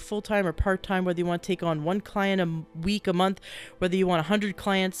want to do full-time or part-time, whether you want to take on one client a week, a month, whether you want 100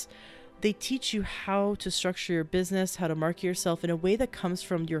 clients. They teach you how to structure your business, how to market yourself in a way that comes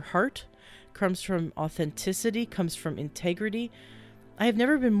from your heart, comes from authenticity, comes from integrity. I have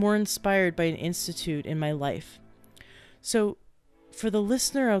never been more inspired by an institute in my life. So for the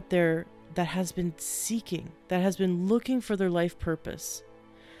listener out there that has been seeking, that has been looking for their life purpose,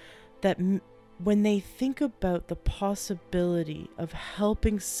 that when they think about the possibility of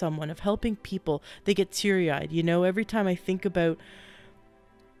helping someone, of helping people, they get teary-eyed. You know, every time I think about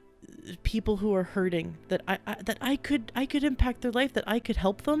people who are hurting, that I could impact their life, that I could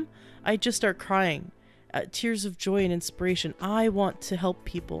help them, I just start crying. Tears of joy and inspiration. I want to help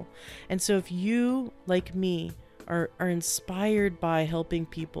people. And so if you, like me, are inspired by helping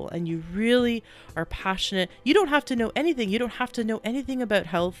people and you really are passionate, you don't have to know anything. You don't have to know anything about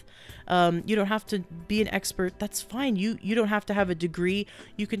health. You don't have to be an expert. That's fine. You don't have to have a degree.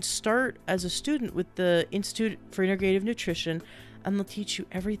 You can start as a student with the Institute for Integrative Nutrition, and they'll teach you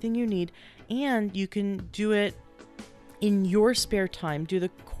everything you need. And you can do it in your spare time, do the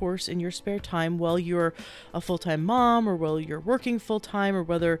course in your spare time while you're a full-time mom, or while you're working full-time, or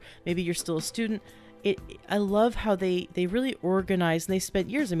whether maybe you're still a student. I love how they really organize, and they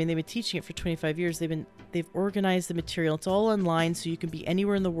spent years. I mean, they've been teaching it for 25 years. They've organized the material. It's all online, so you can be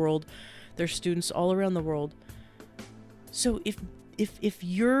anywhere in the world. There's students all around the world. So if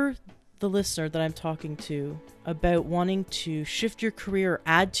you're the listener that I'm talking to about wanting to shift your career or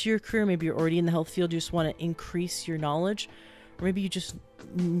add to your career, maybe you're already in the health field, you just want to increase your knowledge, or maybe you just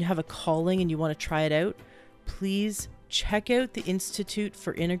have a calling and you want to try it out, please check out the Institute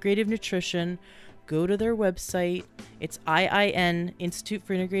for Integrative Nutrition. Go to their website. It's IIN, Institute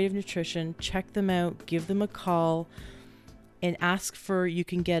for Integrative Nutrition. Check them out, give them a call, and ask for, you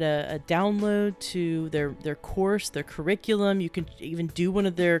can get a download to their course, their curriculum. You can even do one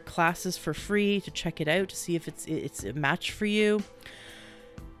of their classes for free to check it out, to see if it's a match for you.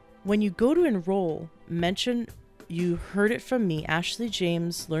 When you go to enroll, mention you heard it from me, Ashley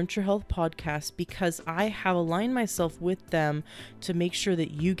James, Learn True Health podcast, because I have aligned myself with them to make sure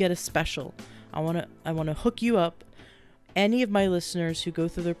that you get a special. I want to hook you up. Any of my listeners who go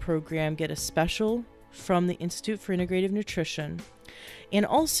through their program get a special from the Institute for Integrative Nutrition. And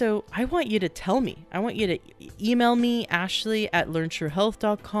also, I want you to tell me. I want you to email me,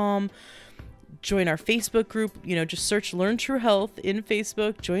 ashley@learntruehealth.com. Join our Facebook group. You know, just search Learn True Health in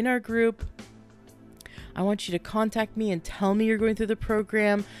Facebook. Join our group. I want you to contact me and tell me you're going through the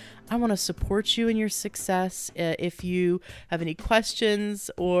program. I want to support you in your success. If you have any questions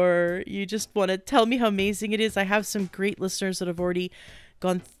or you just want to tell me how amazing it is, I have some great listeners that have already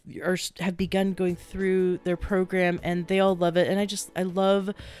gone or have begun going through their program, and they all love it. And I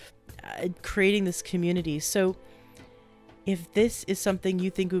love creating this community. So if this is something you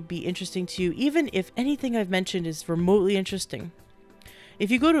think would be interesting to you, even if anything I've mentioned is remotely interesting,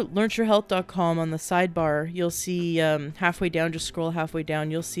 if you go to learntruehealth.com, on the sidebar, you'll see halfway down, just scroll halfway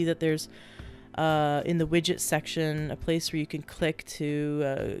down, you'll see that there's in the widget section a place where you can click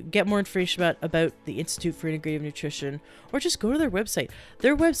to get more information about the Institute for Integrative Nutrition, or just go to their website.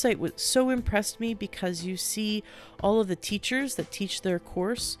 Their website so impressed me because you see all of the teachers that teach their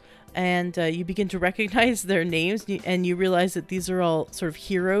course, and you begin to recognize their names, and you realize that these are all sort of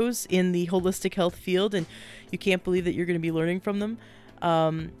heroes in the holistic health field, and you can't believe that you're going to be learning from them.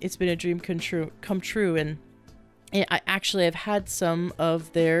 It's been a dream come true, and I've had some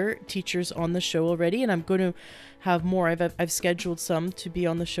of their teachers on the show already, and I'm going to have more. I've scheduled some to be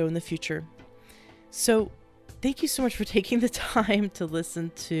on the show in the future. So thank you so much for taking the time to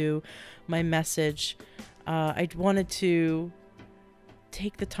listen to my message. I wanted to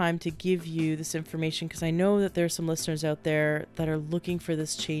take the time to give you this information because I know that there are some listeners out there that are looking for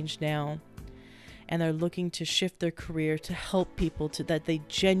this change now, and they're looking to shift their career to help people, that they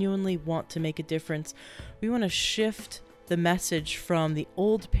genuinely want to make a difference. We want to shift the message from the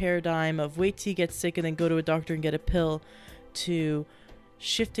old paradigm of wait till you get sick and then go to a doctor and get a pill, to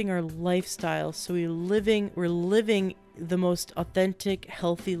shifting our lifestyle so we're living the most authentic,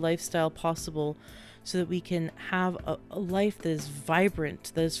 healthy lifestyle possible, so that we can have a life that is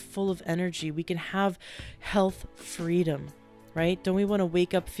vibrant, that is full of energy. We can have health freedom, right? Don't we want to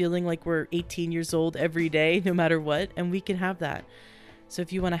wake up feeling like we're 18 years old every day, no matter what? And we can have that. So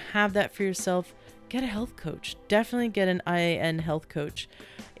if you want to have that for yourself, get a health coach. Definitely get an IAN health coach.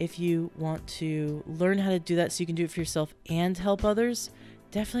 If you want to learn how to do that so you can do it for yourself and help others,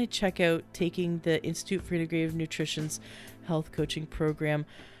 definitely check out taking the Institute for Integrative Nutrition's health coaching program.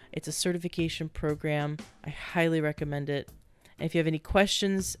 It's a certification program. I highly recommend it. And if you have any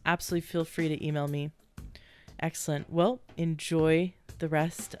questions, absolutely feel free to email me. Excellent. Well, enjoy the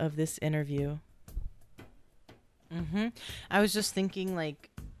rest of this interview. I was just thinking, like,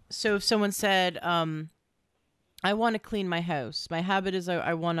 so if someone said, I want to clean my house. My habit is you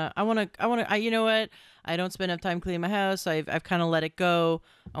know what? I don't spend enough time cleaning my house. I've kind of let it go.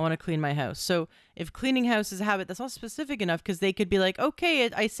 I want to clean my house. So if cleaning house is a habit, that's not specific enough, because they could be like, okay,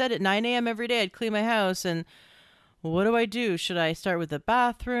 I said at 9 a.m. every day I'd clean my house. And what do I do? Should I start with the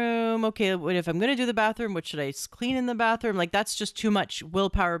bathroom? Okay, what if I'm going to do the bathroom? What should I clean in the bathroom? Like, that's just too much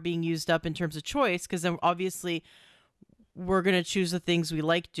willpower being used up in terms of choice, because then obviously we're going to choose the things we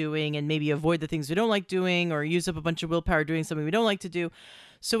like doing and maybe avoid the things we don't like doing, or use up a bunch of willpower doing something we don't like to do.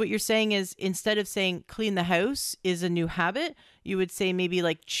 So what you're saying is, instead of saying clean the house is a new habit, you would say maybe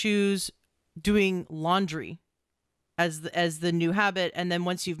like choose doing laundry as the new habit. And then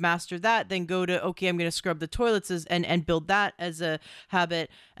once you've mastered that, then go to, okay, I'm going to scrub the toilets and build that as a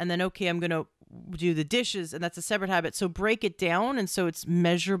habit. And then, okay, I'm going to do the dishes, and that's a separate habit. So break it down, and so it's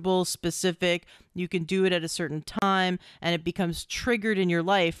measurable, specific. You can do it at a certain time, and it becomes triggered in your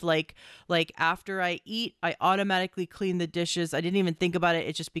life. Like after I eat, I automatically clean the dishes. I didn't even think about it.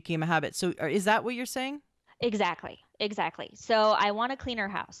 It just became a habit. So is that what you're saying? Exactly. Exactly. So I want a cleaner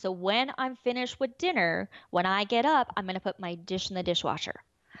house. So when I'm finished with dinner, when I get up, I'm going to put my dish in the dishwasher.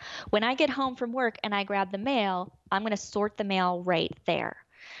 When I get home from work and I grab the mail, I'm going to sort the mail right there.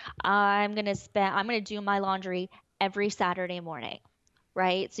 I'm going to do my laundry every Saturday morning,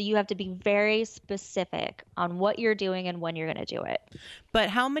 right? So you have to be very specific on what you're doing and when you're going to do it. But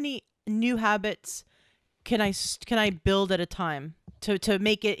how many new habits can I build at a time to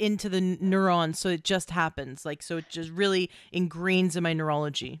make it into the neurons, so it just happens, like, so it just really ingrains in my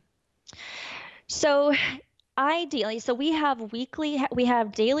neurology? So ideally, so we have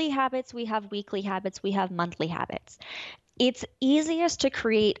daily habits, we have weekly habits, we have monthly habits. It's easiest to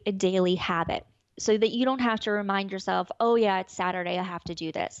create a daily habit so that you don't have to remind yourself, oh yeah, it's Saturday, I have to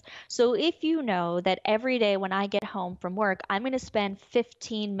do this. So if you know that every day when I get home from work, I'm going to spend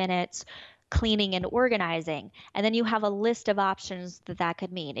 15 minutes cleaning and organizing, and then you have a list of options that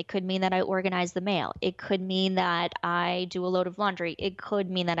could mean. It could mean that I organize the mail. It could mean that I do a load of laundry. It could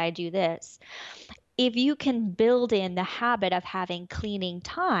mean that I do this. If you can build in the habit of having cleaning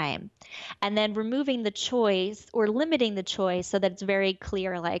time, and then removing the choice or limiting the choice so that it's very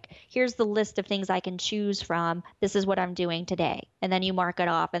clear, like, here's the list of things I can choose from. This is what I'm doing today. And then you mark it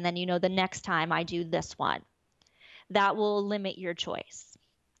off, and then you know the next time I do this one. That will limit your choice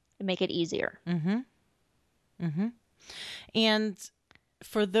and make it easier. And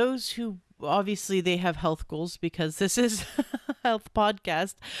for those who obviously they have health goals, because this is a health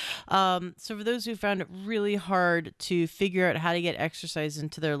podcast. So for those who found it really hard to figure out how to get exercise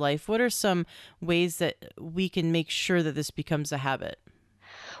into their life, what are some ways that we can make sure that this becomes a habit?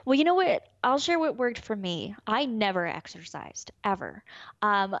 Well, you know what? I'll share what worked for me. I never exercised ever.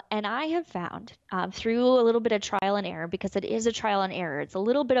 And I have found through a little bit of trial and error, because it is a trial and error, it's a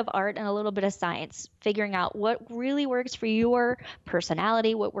little bit of art and a little bit of science, figuring out what really works for your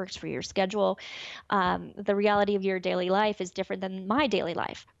personality, what works for your schedule. The reality of your daily life is different than my daily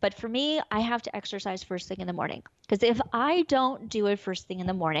life. But for me, I have to exercise first thing in the morning, because if I don't do it first thing in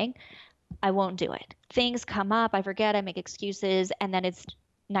the morning, I won't do it. Things come up, I forget, I make excuses, and then it's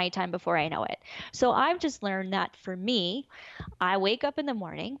nighttime before I know it. So I've just learned that for me, I wake up in the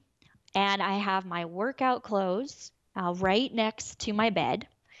morning and I have my workout clothes right next to my bed.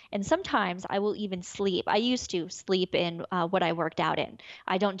 And sometimes I will even sleep. I used to sleep in what I worked out in.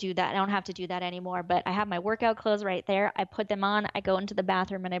 I don't do that. I don't have to do that anymore. But I have my workout clothes right there. I put them on. I go into the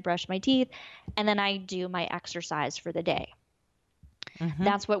bathroom and I brush my teeth. And then I do my exercise for the day.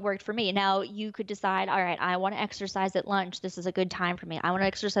 That's what worked for me. Now you could decide, all right, I want to exercise at lunch. This is a good time for me. I want to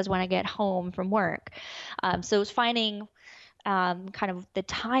exercise when I get home from work. So it's finding kind of the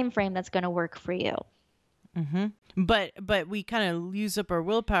time frame that's going to work for you. But we kind of use up our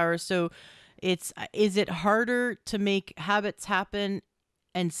willpower. So is it harder to make habits happen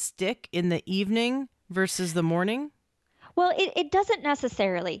and stick in the evening versus the morning? Well, it doesn't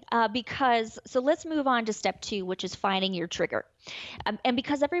necessarily, because so let's move on to step two, which is finding your trigger. And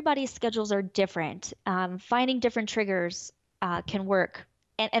because everybody's schedules are different, finding different triggers can work.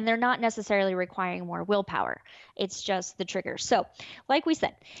 And they're not necessarily requiring more willpower. It's just the trigger. So, like we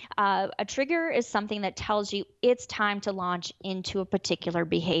said, a trigger is something that tells you it's time to launch into a particular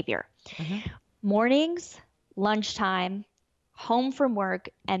behavior. Hmm. Mornings, lunchtime, home from work,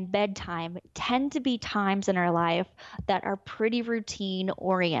 and bedtime tend to be times in our life that are pretty routine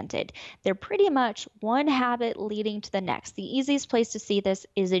oriented. They're pretty much one habit leading to the next. The easiest place to see this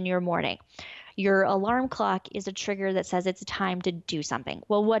is in your morning. Your alarm clock is a trigger that says it's time to do something.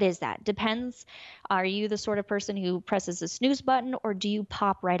 Well, what is that? Depends. Are you the sort of person who presses the snooze button, or do you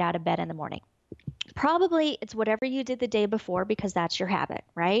pop right out of bed in the morning? Probably it's whatever you did the day before because that's your habit,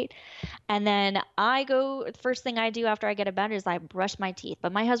 right? And then first thing I do after I get out of bed is I brush my teeth.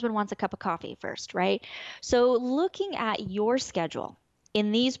 But my husband wants a cup of coffee first, right? So looking at your schedule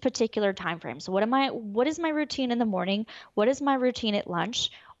in these particular time frames. What is my routine in the morning? What is my routine at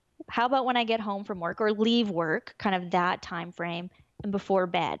lunch? How about when I get home from work or leave work, kind of that time frame, and before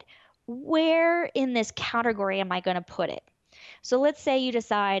bed? Where in this category am I going to put it? So let's say you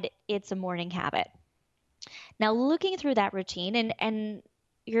decide it's a morning habit. Now, looking through that routine, and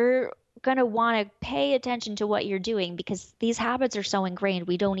you're going to want to pay attention to what you're doing because these habits are so ingrained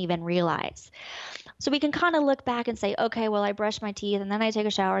we don't even realize. So we can kind of look back and say, okay, well, I brush my teeth and then I take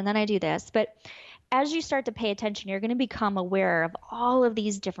a shower and then I do this. But as you start to pay attention, you're going to become aware of all of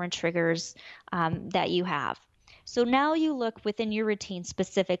these different triggers that you have. So now you look within your routine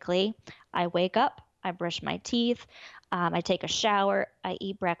specifically. I wake up, I brush my teeth, I take a shower, I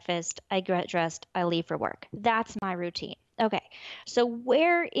eat breakfast, I get dressed, I leave for work. That's my routine. Okay, so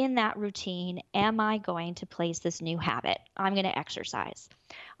where in that routine am I going to place this new habit? I'm going to exercise.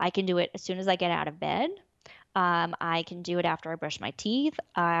 I can do it as soon as I get out of bed. I can do it after I brush my teeth.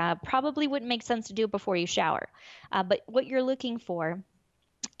 Probably wouldn't make sense to do it before you shower. But what you're looking for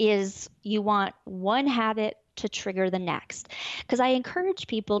is you want one habit to trigger the next. Because I encourage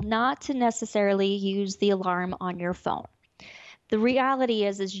people not to necessarily use the alarm on your phone. The reality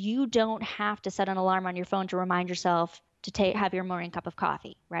is you don't have to set an alarm on your phone to remind yourself to have your morning cup of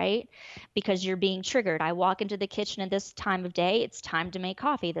coffee, right? Because you're being triggered. I walk into the kitchen at this time of day, it's time to make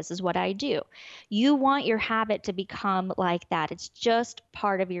coffee. This is what I do. You want your habit to become like that. It's just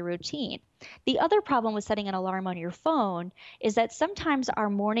part of your routine. The other problem with setting an alarm on your phone is that sometimes our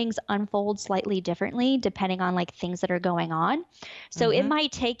mornings unfold slightly differently depending on like things that are going on. So it Hmm.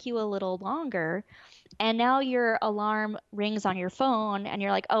 might take you a little longer, and now your alarm rings on your phone and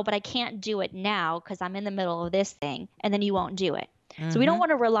you're like, oh, but I can't do it now because I'm in the middle of this thing. And then you won't do it. So we don't Hmm. want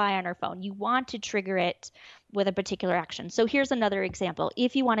to rely on our phone. You want to trigger it with a particular action. So here's another example.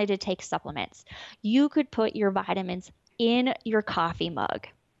 If you wanted to take supplements, you could put your vitamins in your coffee mug.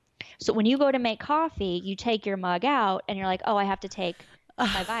 So when you go to make coffee, you take your mug out and you're like, oh, I have to take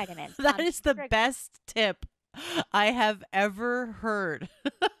my vitamins. That I'm is the triggered, best tip I have ever heard.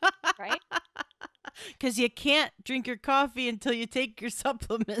 right? Because you can't drink your coffee until you take your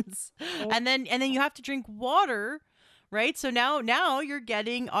supplements, and then you have to drink water, right? So now you're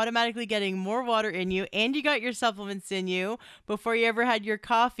getting automatically getting more water in you, and you got your supplements in you before you ever had your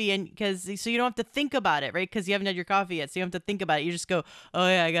coffee, and because so you don't have to think about it, right? Because you haven't had your coffee yet, so you don't have to think about it. You just go, oh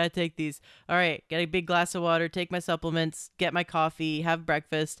yeah, I gotta take these. All right, get a big glass of water, take my supplements, get my coffee, have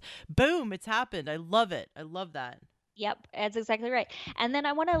breakfast. Boom, it's happened. I love it. I love that. Yep, that's exactly right. And then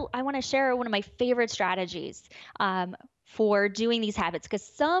I want to share one of my favorite strategies for doing these habits because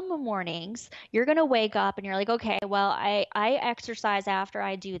some mornings you're gonna wake up and you're like, okay, well, I exercise after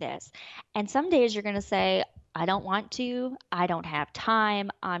I do this, and some days you're gonna say, I don't want to, I don't have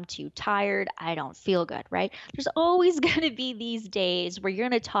time, I'm too tired, I don't feel good, right? There's always gonna be these days where you're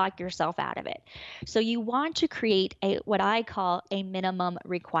gonna talk yourself out of it. So you want to create a what I call a minimum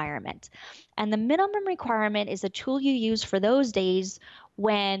requirement. And the minimum requirement is a tool you use for those days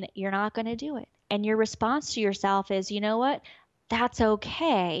when you're not going to do it. And your response to yourself is, you know what? That's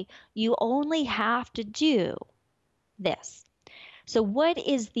okay. You only have to do this. So, what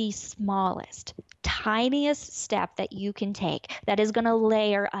is the smallest, tiniest step that you can take that is going to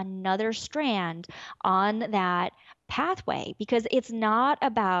layer another strand on that pathway? Because it's not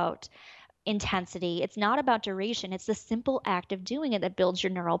about intensity. It's not about duration. It's the simple act of doing it that builds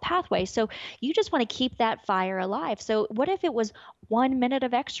your neural pathway. So you just want to keep that fire alive. So what if it was 1 minute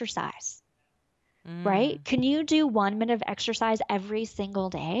of exercise, right? Mm. Can you do 1 minute of exercise every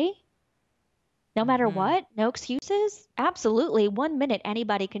single day? No matter Hmm. what? No excuses? Absolutely. 1 minute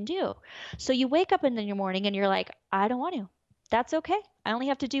anybody can do. So you wake up in the morning and you're like, I don't want to. That's okay. I only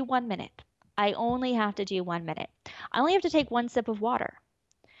have to do 1 minute. I only have to do 1 minute. I only have to take one sip of water.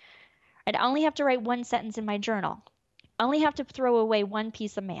 I only have to write one sentence in my journal. I only have to throw away one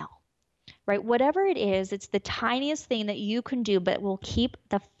piece of mail, right? Whatever it is, it's the tiniest thing that you can do, but will keep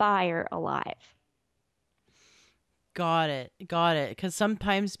the fire alive. Got it. Got it. Because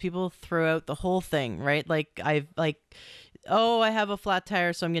sometimes people throw out the whole thing, right? Like I've like, oh, I have a flat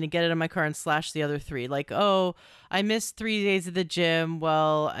tire, so I'm gonna get it in my car and slash the other three. Like, oh, I missed 3 days at the gym.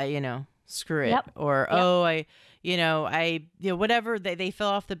 Well, screw it. Yep. Or Yep. oh, whatever. They fell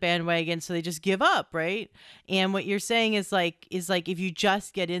off the bandwagon, so they just give up, right? And what you're saying is like if you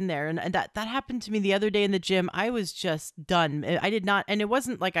just get in there, and that happened to me the other day in the gym. I was just done. I did not, and it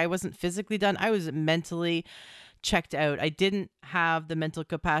wasn't like I wasn't physically done. I was mentally checked out. I didn't have the mental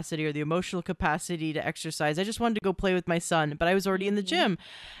capacity or the emotional capacity to exercise. I just wanted to go play with my son, but I was already in the Hmm. gym.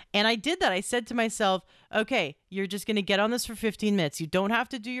 And I did that. I said to myself, okay, you're just going to get on this for 15 minutes. You don't have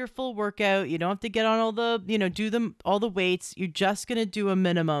to do your full workout. You don't have to get on all the, do them all the weights. You're just going to do a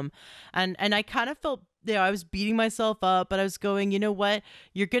minimum. And I kind of felt I was beating myself up, but I was going, you know what?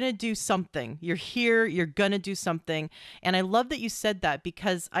 You're going to do something. You're here. You're going to do something. And I love that you said that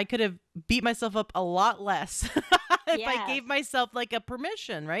because I could have beat myself up a lot less if I Yes. gave myself like a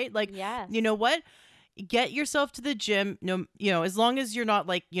permission, right? Like, you Yes. know what? Get yourself to the gym. No, as long as you're not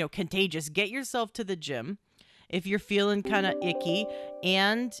like, contagious, get yourself to the gym if you're feeling kind of icky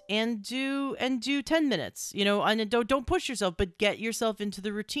and do 10 minutes, and don't push yourself, but get yourself into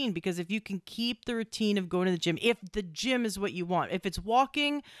the routine because if you can keep the routine of going to the gym, if the gym is what you want, if it's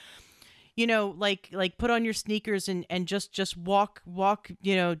walking, like put on your sneakers and just walk,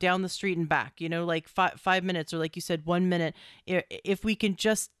 down the street and back, like 5 minutes or like you said, 1 minute. If we can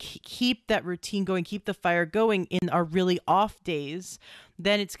just keep that routine going, keep the fire going in our really off days,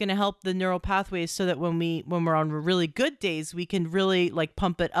 then it's going to help the neural pathways so that when we're on really good days, we can really like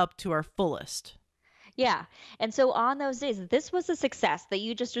pump it up to our fullest. Yeah. And so on those days, this was a success that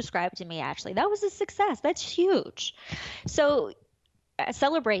you just described to me, actually. That was a success. That's huge. So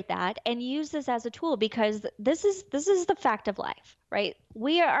celebrate that and use this as a tool because this is the fact of life, right?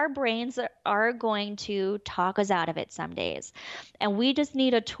 Our brains are going to talk us out of it some days, and we just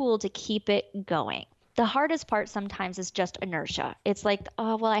need a tool to keep it going. The hardest part sometimes is just inertia. It's like,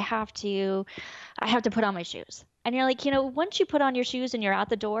 oh well, I have to put on my shoes. And you're like, once you put on your shoes and you're out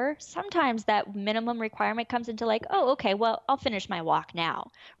the door, sometimes that minimum requirement comes into like, oh, okay, well, I'll finish my walk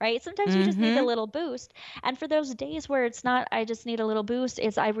now, right? Sometimes you just need a Mm-hmm. little boost. And for those days where it's not, I just need a little boost,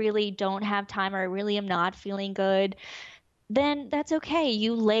 it's I really don't have time or I really am not feeling good, then that's okay.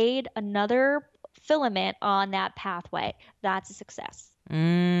 You laid another filament on that pathway. That's a success.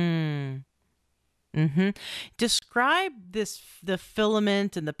 Mm. Mm-hmm. Describe the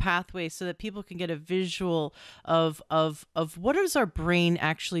filament and the pathway so that people can get a visual of what is our brain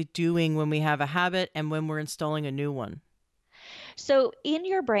actually doing when we have a habit and when we're installing a new one. So in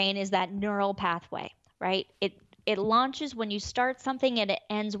your brain is that neural pathway, right? It launches when you start something and it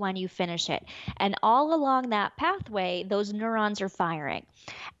ends when you finish it. And all along that pathway, those neurons are firing.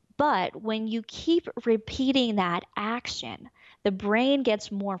 But when you keep repeating that action, the brain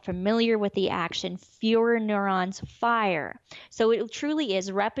gets more familiar with the action, fewer neurons fire. So it truly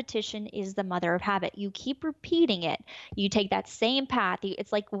is repetition is the mother of habit. You keep repeating it. You take that same path.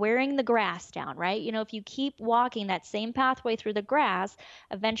 It's like wearing the grass down, right? If you keep walking that same pathway through the grass,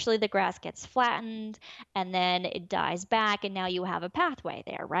 eventually the grass gets flattened and then it dies back and now you have a pathway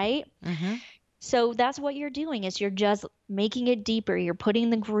there, right? Mm-hmm. So that's what you're doing is you're just making it deeper. You're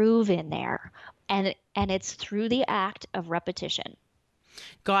putting the groove in there. And it's through the act of repetition.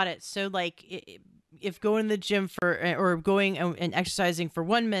 Got it. So like if going to the gym for or going and exercising for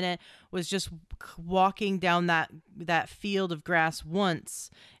 1 minute was just walking down that field of grass once,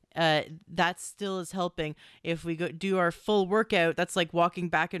 that still is helping. If we go do our full workout, that's like walking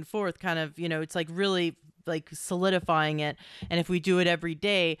back and forth kind of, it's like really like solidifying it. And if we do it every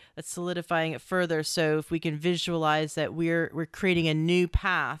day, that's solidifying it further. So if we can visualize that we're creating a new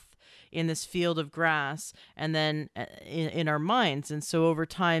path in this field of grass and then in our minds, and so over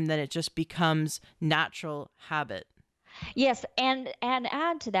time then it just becomes natural habit. Yes, and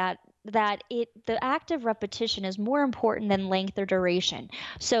add to that the act of repetition is more important than length or duration.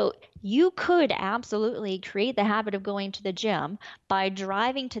 So you could absolutely create the habit of going to the gym by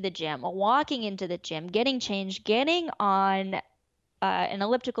driving to the gym, walking into the gym, getting changed, getting on an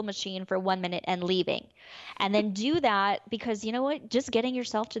elliptical machine for 1 minute and leaving. And then do that because you know what? Just getting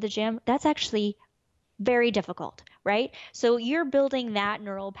yourself to the gym, that's actually very difficult, right? So you're building that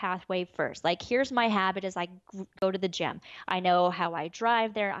neural pathway first. Like, here's my habit as I go to the gym. I know how I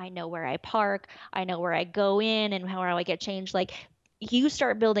drive there. I know where I park. I know where I go in and how I get changed. Like, you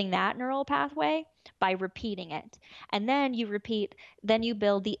start building that neural pathway by repeating it. And then then you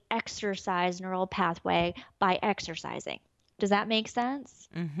build the exercise neural pathway by exercising. Does that make sense?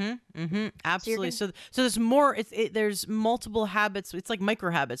 So you're Absolutely. going to, So there's more. There's multiple habits. It's like micro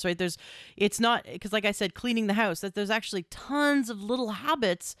habits, right? It's not because, like I said, cleaning the house. That there's actually tons of little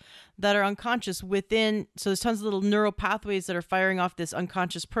habits that are unconscious within. So there's tons of little neural pathways that are firing off this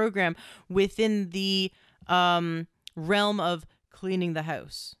unconscious program within the realm of cleaning the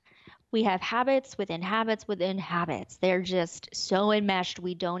house. we have habits within habits within habits. They're just so enmeshed,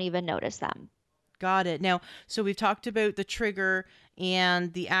 we don't even notice them. Got it. Now, so we've talked about the trigger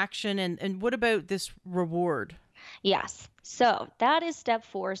and the action, and what about this reward? Yes. So that is step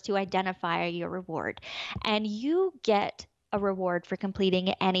 4, is to identify your reward. And you get a reward for completing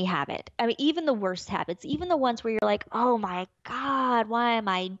any habit. I mean, even the worst habits, even the ones where you're like, oh my God, why am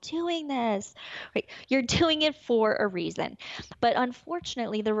I doing this? Right? You're doing it for a reason. But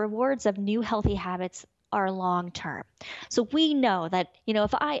unfortunately, the rewards of new healthy habits are long term. So we know that,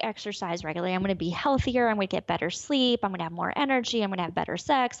 if I exercise regularly, I'm going to be healthier, I'm going to get better sleep, I'm going to have more energy, I'm going to have better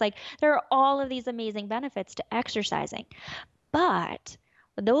sex. Like, there are all of these amazing benefits to exercising. But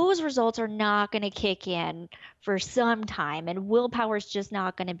those results are not going to kick in for some time, and willpower is just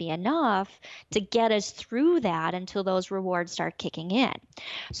not going to be enough to get us through that until those rewards start kicking in.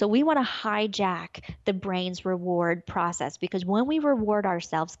 So we want to hijack the brain's reward process, because when we reward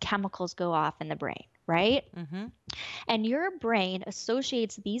ourselves, chemicals go off in the brain, right? Mm-hmm. And your brain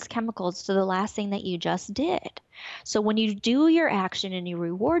associates these chemicals to the last thing that you just did. So when you do your action and you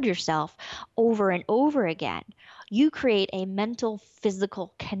reward yourself over and over again, you create a mental,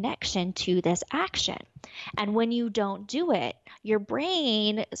 physical connection to this action. And when you don't do it, your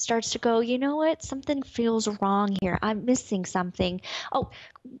brain starts to go, you know what? Something feels wrong here. I'm missing something. Oh,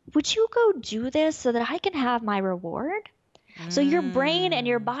 would you go do this so that I can have my reward? So your brain and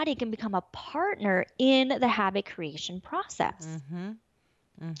your body can become a partner in the habit creation process. Mm-hmm.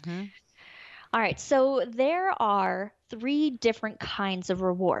 Mm-hmm. All right, so there are 3 different kinds of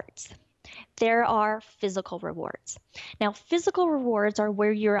rewards. There are physical rewards. Now, physical rewards are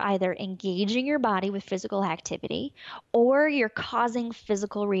where you're either engaging your body with physical activity or you're causing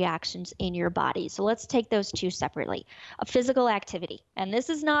physical reactions in your body. So let's take those 2 separately. A physical activity, and this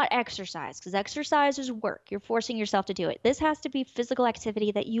is not exercise, because exercise is work. You're forcing yourself to do it. This has to be physical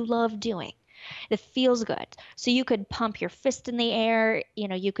activity that you love doing. It feels good. So you could pump your fist in the air.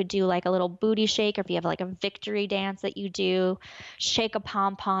 You could do like a little booty shake, or if you have like a victory dance that you do, shake a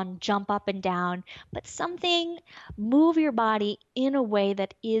pom-pom, jump up and down, but move your body in a way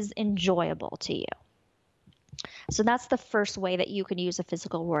that is enjoyable to you. So that's the first way that you can use a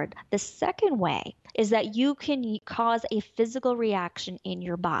physical reward. The second way is that you can cause a physical reaction in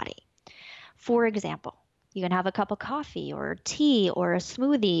your body. For example, you can have a cup of coffee or tea or a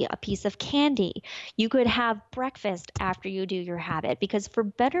smoothie, a piece of candy. You could have breakfast after you do your habit, because for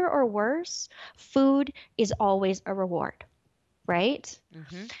better or worse, food is always a reward, right?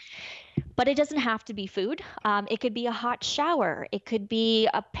 Mm-hmm. But it doesn't have to be food. It could be a hot shower. It could be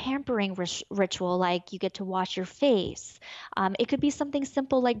a pampering ritual, like you get to wash your face. It could be something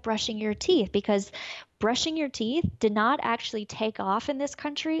simple like brushing your teeth, because brushing your teeth did not actually take off in this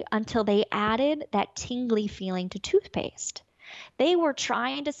country until they added that tingly feeling to toothpaste. They were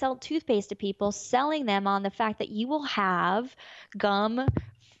trying to sell toothpaste to people, selling them on the fact that you will have gum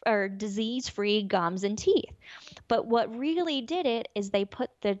or disease-free gums and teeth. But what really did it is they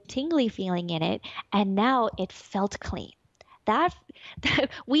put the tingly feeling in it, and now it felt clean. That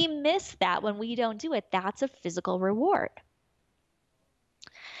we miss that when we don't do it. That's a physical reward.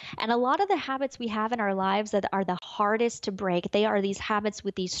 And a lot of the habits we have in our lives that are the hardest to break, they are these habits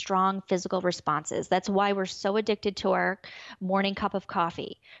with these strong physical responses. That's why we're so addicted to our morning cup of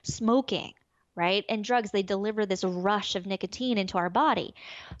coffee. Smoking, right? And drugs, they deliver this rush of nicotine into our body.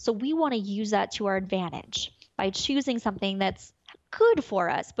 So we want to use that to our advantage by choosing something that's good for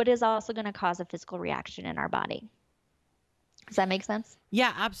us, but is also going to cause a physical reaction in our body. Does that make sense?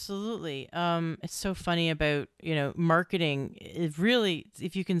 Yeah, absolutely. It's so funny about, marketing. It really,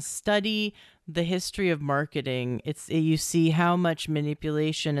 if you can study the history of marketing, you see how much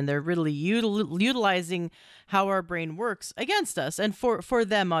manipulation, and they're really utilizing how our brain works against us and for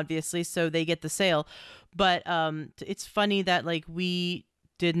them, obviously, so they get the sale. But it's funny that like we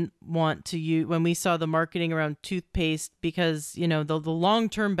didn't want to use when we saw the marketing around toothpaste, because the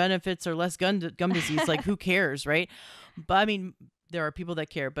long-term benefits are less gum disease. Like, who cares, right? But I mean, there are people that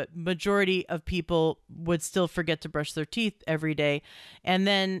care, but majority of people would still forget to brush their teeth every day. And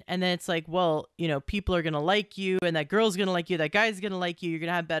then it's like, well, people are going to like you, and that girl's going to like you, that guy's going to like you, you're going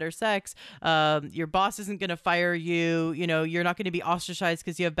to have better sex. Your boss isn't going to fire you. You're not going to be ostracized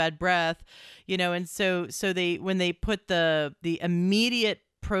because you have bad breath, and so they, when they put the immediate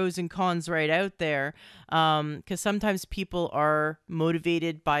pros and cons right out there, because sometimes people are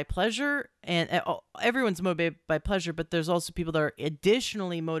motivated by pleasure, and everyone's motivated by pleasure, but there's also people that are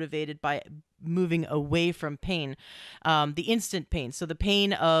additionally motivated by moving away from pain, the instant pain. So the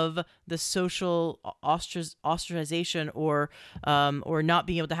pain of the social ostracization, or not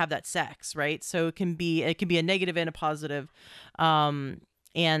being able to have that sex, right? So it can be a negative and a positive.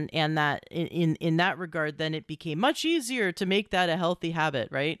 And that in that regard, then it became much easier to make that a healthy habit,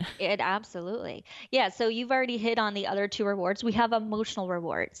 right? It absolutely. Yeah. So you've already hit on the other two rewards. We have emotional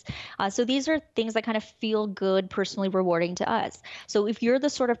rewards. So these are things that kind of feel good, personally rewarding to us. So if you're the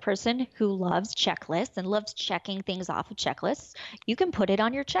sort of person who loves checklists and loves checking things off of checklists, you can put it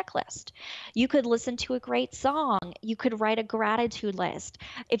on your checklist. You could listen to a great song. You could write a gratitude list.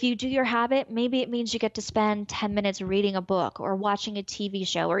 If you do your habit, maybe it means you get to spend 10 minutes reading a book or watching a TV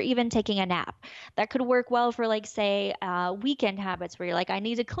show or even taking a nap. That could work well for, like, say, weekend habits where you're like, I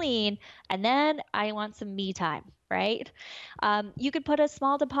need to clean and then I want some me time, right? You could put a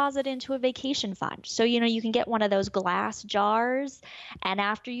small deposit into a vacation fund. So, you can get one of those glass jars, and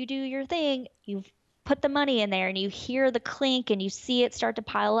after you do your thing, you put the money in there and you hear the clink and you see it start to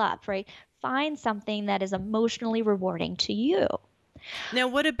pile up, right? Find something that is emotionally rewarding to you. Now,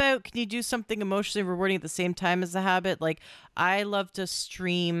 what about, can you do something emotionally rewarding at the same time as a habit? Like, I love to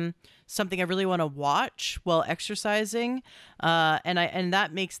stream something I really want to watch while exercising, and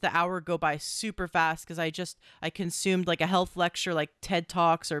that makes the hour go by super fast, because I consumed like a health lecture, like TED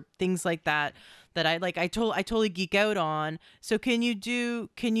Talks or things like that I like. I totally geek out on. So can you do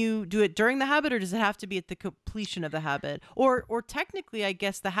it during the habit, or does it have to be at the completion of the habit? Or technically, I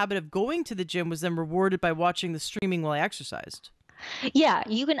guess the habit of going to the gym was then rewarded by watching the streaming while I exercised. Yeah,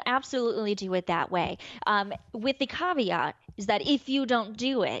 you can absolutely do it that way. With the caveat is that if you don't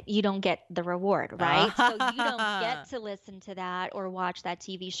do it, you don't get the reward, right? So you don't get to listen to that or watch that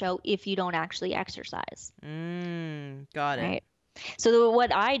TV show if you don't actually exercise, Got it. right? So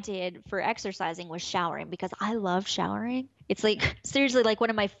what I did for exercising was showering, because I love showering. It's like seriously like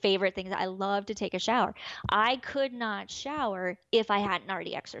one of my favorite things. I love to take a shower. I could not shower if I hadn't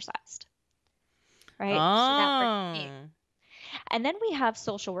already exercised, right? So that worked for me. Oh. And then we have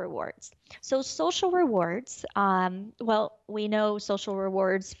social rewards. So social rewards, well, we know social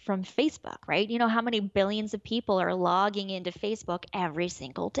rewards from Facebook, right? You know how many billions of people are logging into Facebook every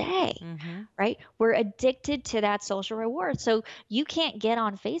single day, right? We're addicted to that social reward. So you can't get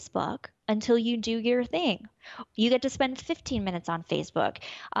on Facebook until you do your thing. You get to spend 15 minutes on Facebook.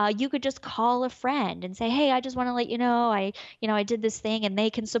 You could just call a friend and say, "Hey, I just want to let you know, I did this thing," and they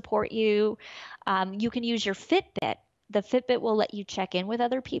can support you. You can use your Fitbit. The Fitbit will let you check in with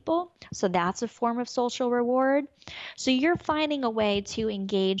other people. So that's a form of social reward. So you're finding a way to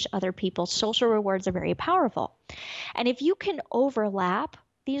engage other people. Social rewards are very powerful. And if you can overlap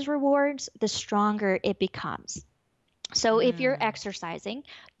these rewards, the stronger it becomes. So if you're exercising,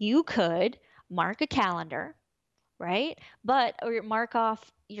 you could mark a calendar, right? Or mark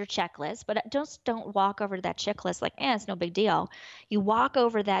off your checklist, but don't walk over to that checklist like, it's no big deal. You walk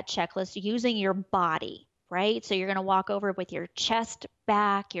over that checklist using your body, right? So you're going to walk over with your chest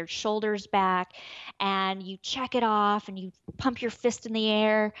back, your shoulders back, and you check it off and you pump your fist in the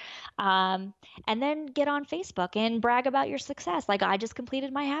air, and then get on Facebook and brag about your success. Like, I just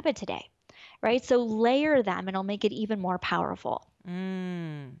completed my habit today, right? So layer them and it'll make it even more powerful.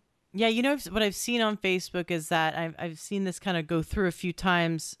 Yeah, what I've seen on Facebook is that I've seen this kind of go through a few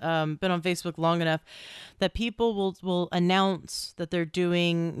times. Been on Facebook long enough that people will announce that they're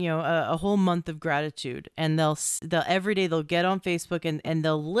doing a whole month of gratitude, and they'll every day they'll get on Facebook and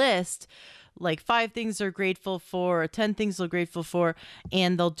they'll list like 5 things they're grateful for, or 10 things they're grateful for,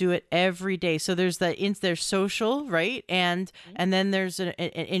 and they'll do it every day. So there's there's social, right, and then there's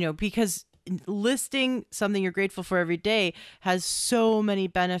because listing something you're grateful for every day has so many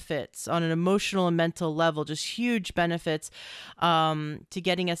benefits on an emotional and mental level, just huge benefits to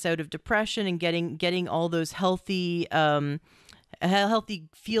getting us out of depression and getting all those healthy healthy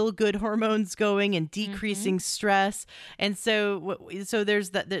feel good hormones going and Hmm. decreasing stress. And so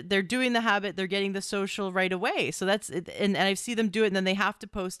there's that, they're doing the habit, they're getting the social right away. So that's it. And I see them do it, and then they have to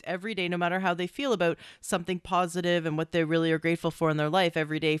post every day, no matter how they feel about something positive and what they really are grateful for in their life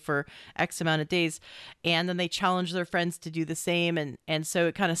every day for X amount of days. And then they challenge their friends to do the same. And so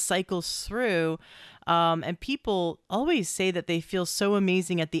it kind of cycles through. And people always say that they feel so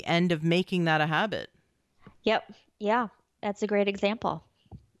amazing at the end of making that a habit. Yep. Yeah, that's a great example.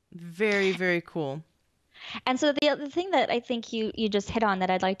 Very, very cool. And so the other thing that I think you just hit on that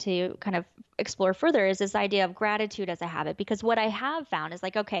I'd like to kind of explore further is this idea of gratitude as a habit. Because what I have found is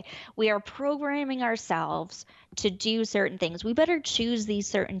like, okay, we are programming ourselves to do certain things. We better choose these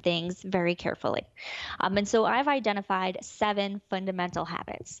certain things very carefully. And so I've identified 7 fundamental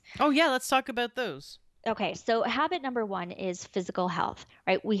habits. Oh, yeah, let's talk about those. Okay, so habit number 1 is physical health,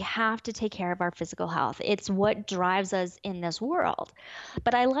 right? We have to take care of our physical health. It's what drives us in this world.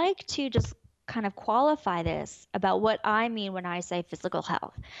 But I like to just kind of qualify this about what I mean when I say physical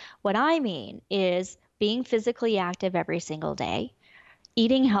health. What I mean is being physically active every single day,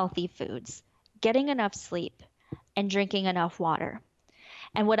 eating healthy foods, getting enough sleep, and drinking enough water.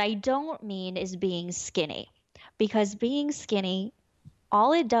 And what I don't mean is being skinny, because being skinny,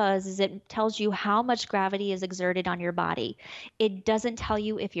 all it does is it tells you how much gravity is exerted on your body. It doesn't tell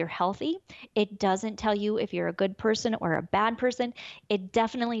you if you're healthy. It doesn't tell you if you're a good person or a bad person. It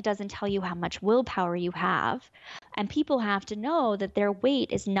definitely doesn't tell you how much willpower you have. And people have to know that their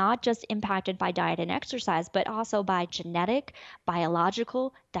weight is not just impacted by diet and exercise, but also by genetic,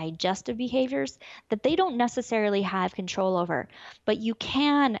 biological, digestive behaviors that they don't necessarily have control over. But you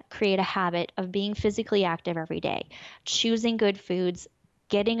can create a habit of being physically active every day, choosing good foods,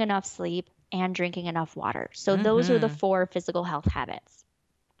 getting enough sleep, and drinking enough water. So those are the Mm-hmm. 4 physical health habits.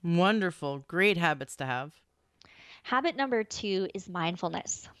 Wonderful. Great habits to have. Habit number 2 is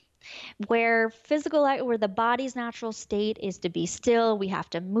mindfulness. Where the body's natural state is to be still, we have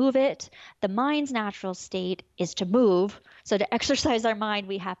to move it. The mind's natural state is to move. So to exercise our mind,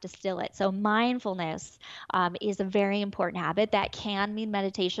 we have to still it. So mindfulness is a very important habit. That can mean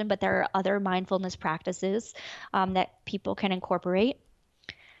meditation, but there are other mindfulness practices that people can incorporate.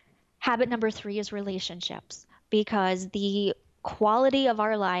 Habit number 3 is relationships, because the quality of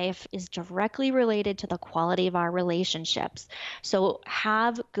our life is directly related to the quality of our relationships. So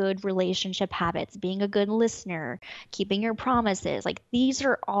have good relationship habits, being a good listener, keeping your promises. Like these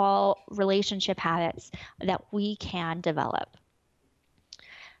are all relationship habits that we can develop.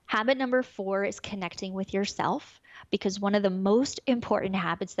 Habit number 4 is connecting with yourself, because one of the most important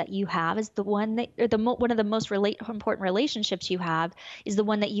habits that you have is the one that, or one of the most important relationships you have is the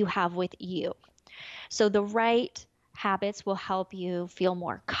one that you have with you. So the right habits will help you feel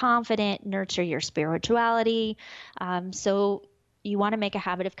more confident, nurture your spirituality. So you want to make a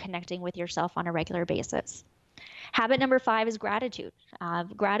habit of connecting with yourself on a regular basis. Habit number 5 is gratitude.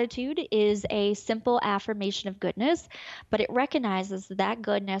 Gratitude is a simple affirmation of goodness, but it recognizes that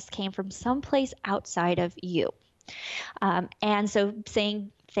goodness came from someplace outside of you. And so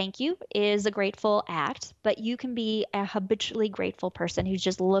saying thank you is a grateful act, but you can be a habitually grateful person who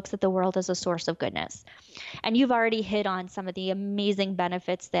just looks at the world as a source of goodness. And you've already hit on some of the amazing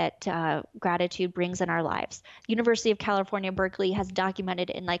benefits that gratitude brings in our lives. University of California, Berkeley has documented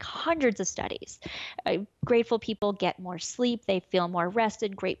in like hundreds of studies. Grateful people get more sleep, they feel more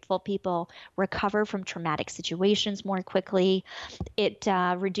rested. Grateful people recover from traumatic situations more quickly. It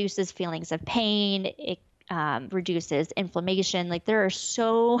reduces feelings of pain. It reduces inflammation. Like there are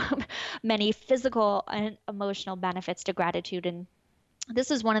so many physical and emotional benefits to gratitude. And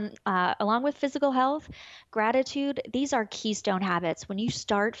this is one of, along with physical health, gratitude, these are keystone habits. When you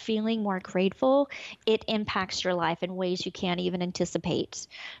start feeling more grateful, it impacts your life in ways you can't even anticipate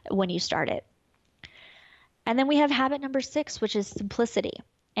when you start it. And then we have habit number 6, which is simplicity.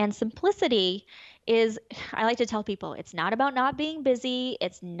 And simplicity is, I like to tell people, it's not about not being busy.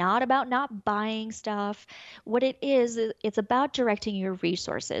 It's not about not buying stuff. What it is, it's about directing your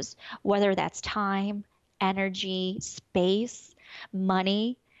resources, whether that's time, energy, space,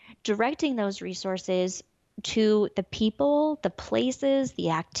 money, directing those resources to the people, the places,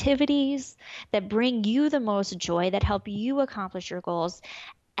 the activities that bring you the most joy, that help you accomplish your goals,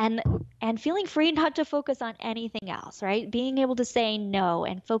 and feeling free not to focus on anything else, right? Being able to say no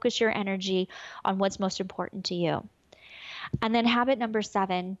and focus your energy on what's most important to you. And then habit number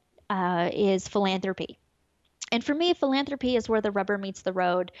 7 is philanthropy. And for me, philanthropy is where the rubber meets the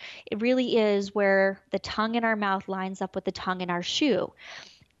road. It really is where the tongue in our mouth lines up with the tongue in our shoe.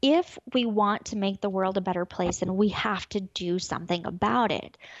 if we want to make the world a better place, then we have to do something about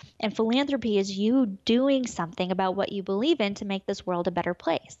it. And philanthropy is you doing something about what you believe in to make this world a better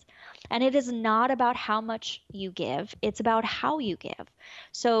place. And it is not about how much you give, it's about how you give.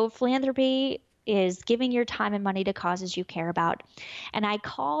 So, philanthropy is giving your time and money to causes you care about. And I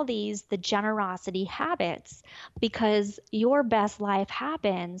call these the generosity habits because your best life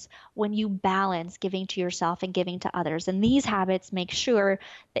happens when you balance giving to yourself and giving to others. And these habits make sure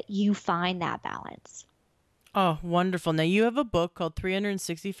that you find that balance. Oh, wonderful. Now, you have a book called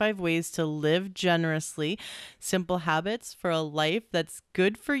 365 Ways to Live Generously, Simple Habits for a Life That's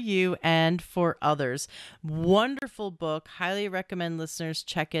Good for You and for Others. Wonderful book. Highly recommend listeners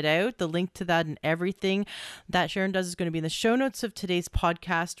check it out. The link to that and everything that Sharon does is going to be in the show notes of today's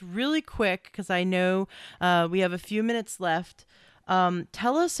podcast. Really quick, because I know we have a few minutes left.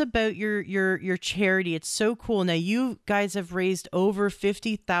 Tell us about your charity. It's so cool. Now, you guys have raised over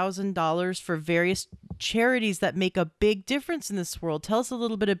 $50,000 for various charities that make a big difference in this world. Tell us a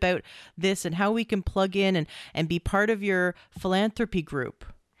little bit about this and how we can plug in and be part of your philanthropy group.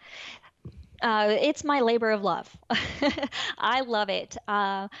 It's my labor of love. I love it.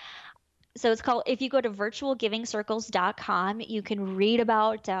 So it's called, if you go to virtualgivingcircles.com, you can read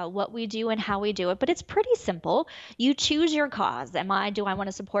about what we do and how we do it. But it's pretty simple. You choose your cause. Do I want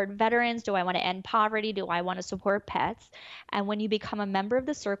to support veterans? Do I want to end poverty? Do I want to support pets? And when you become a member of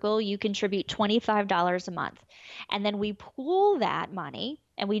the circle, you contribute $25 a month. And then we pool that money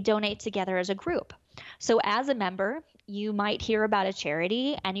and we donate together as a group. So as a member, you might hear about a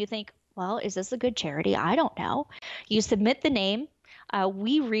charity and you think, well, is this a good charity? I don't know. You submit the name.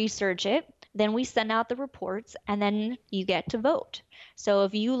 We research it, then we send out the reports, and then you get to vote. So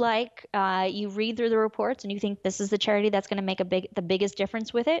if you you read through the reports and you think this is the charity that's going to make the biggest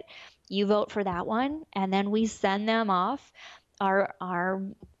difference with it, you vote for that one, and then we send them off our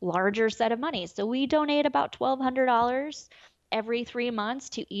larger set of money. So we donate about $1,200 every 3 months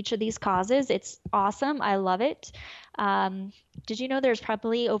to each of these causes. It's awesome. I love it. Did you know there's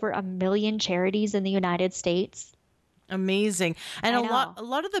probably over 1 million charities in the United States? Amazing. And I a know.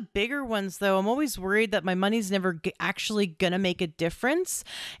 lot of the bigger ones, though, I'm always worried that my money's never actually going to make a difference.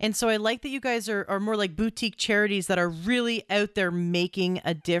 And so I like that you guys are more like boutique charities that are really out there making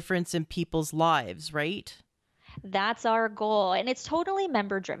a difference in people's lives, right? That's our goal. And it's totally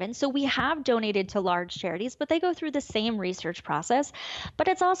member driven. So we have donated to large charities, but they go through the same research process. But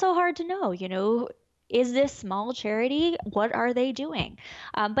it's also hard to know, is this small charity? What are they doing?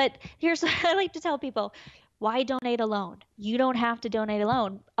 But here's what I like to tell people. Why donate alone? You don't have to donate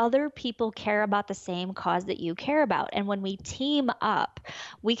alone. Other people care about the same cause that you care about. And when we team up,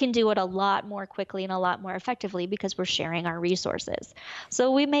 we can do it a lot more quickly and a lot more effectively because we're sharing our resources.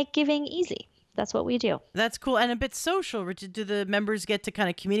 So we make giving easy. That's what we do. That's cool. And a bit social. Do the members get to kind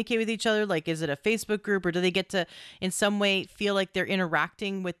of communicate with each other? Like, is it a Facebook group or do they get to, in some way, feel like they're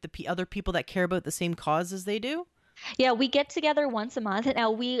interacting with the other people that care about the same cause as they do? Yeah, we get together once a month.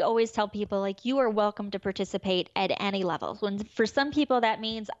 Now, we always tell people like you are welcome to participate at any level. When for some people that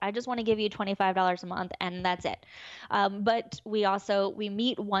means I just want to give you $25 a month and that's it. But we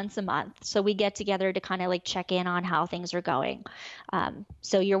meet once a month, so we get together to kind of like check in on how things are going.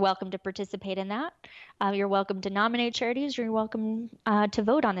 So you're welcome to participate in that. You're welcome to nominate charities. You're welcome to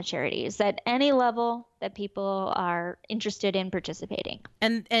vote on the charities at any level that people are interested in participating.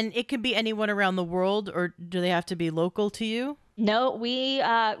 And it can be anyone around the world, or do they have to be local to you? No,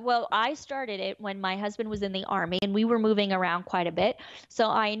 I started it when my husband was in the army and we were moving around quite a bit. So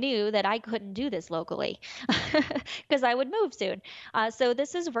I knew that I couldn't do this locally because I would move soon. So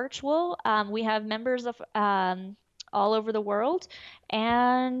this is virtual. We have members of all over the world.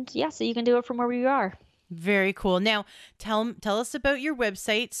 And yeah, so you can do it from wherever you are. Very cool. Now, tell us about your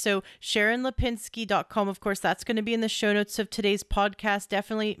website. So SharonLipinski.com, of course, that's going to be in the show notes of today's podcast.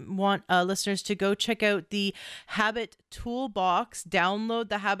 Definitely want listeners to go check out the Habit Toolbox, download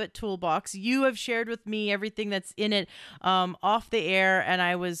the Habit Toolbox. You have shared with me everything that's in it off the air, and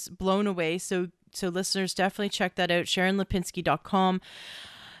I was blown away. So listeners, definitely check that out, SharonLipinski.com.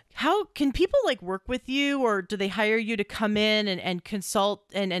 How can people like work with you, or do they hire you to come in and consult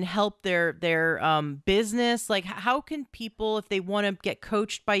and help their business? Like, how can people, if they want to get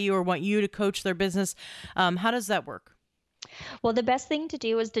coached by you or want you to coach their business, how does that work? Well, the best thing to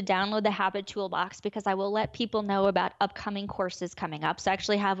do is to download the Habit Toolbox because I will let people know about upcoming courses coming up. So I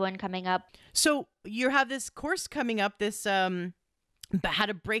actually have one coming up. So you have this course coming up, this how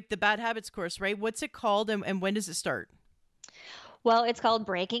to break the bad habits course, right? What's it called and when does it start? Well, it's called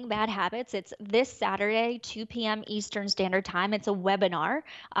Breaking Bad Habits. It's this Saturday, 2 p.m. Eastern Standard Time. It's a webinar.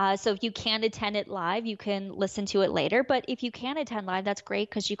 So if you can't attend it live, you can listen to it later. But if you can attend live, that's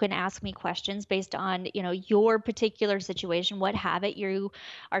great because you can ask me questions based on, your particular situation, what habit you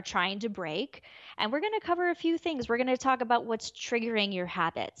are trying to break. And we're going to cover a few things. We're going to talk about what's triggering your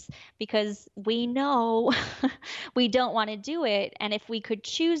habits because we know we don't want to do it. And if we could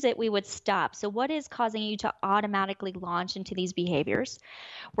choose it, we would stop. So what is causing you to automatically launch into these behaviors?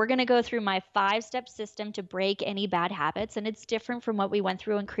 We're going to go through my 5-step system to break any bad habits. And it's different from what we went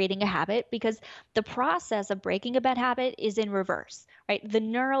through in creating a habit because the process of breaking a bad habit is in reverse, right? The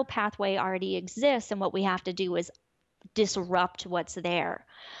neural pathway already exists. And what we have to do is disrupt what's there.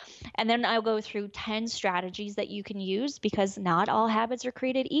 And then I'll go through 10 strategies that you can use because not all habits are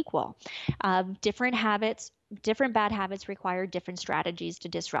created equal. Different habits, different bad habits require different strategies to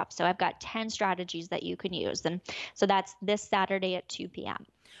disrupt. So I've got 10 strategies that you can use. And so that's this Saturday at 2 p.m.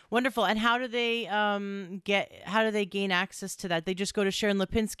 Wonderful. And how do they gain access to that? They just go to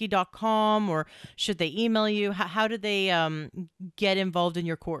SharonLipinski.com, or should they email you? How do they get involved in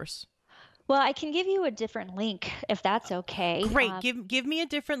your course? Well, I can give you a different link if that's okay. Great. Give me a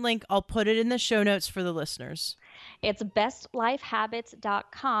different link. I'll put it in the show notes for the listeners. It's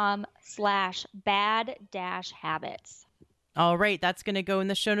bestlifehabits.com/bad-habits. All right. That's going to go in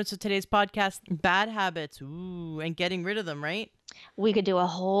the show notes of today's podcast. Bad habits. Ooh, and getting rid of them, right? We could do a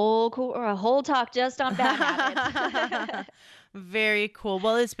whole talk just on bad habits. Very cool.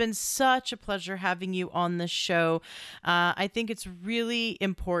 Well, it's been such a pleasure having you on the show. I think it's really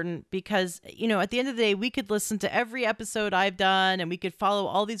important because, at the end of the day, we could listen to every episode I've done and we could follow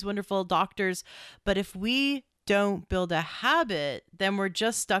all these wonderful doctors. But if we don't build a habit, then we're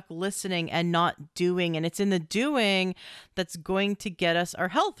just stuck listening and not doing. And it's in the doing that's going to get us our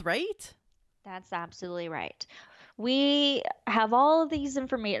health, right? That's absolutely right. We have all of these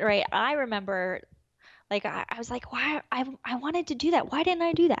information, right? I remember I was like, why I wanted to do that. Why didn't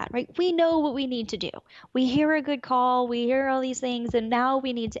I do that? Right? We know what we need to do. We hear a good call, we hear all these things, and now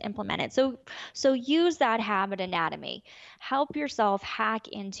we need to implement it. So use that habit anatomy. Help yourself hack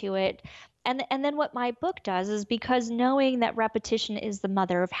into it. And then what my book does is because knowing that repetition is the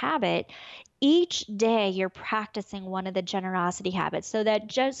mother of habit, each day you're practicing one of the generosity habits so that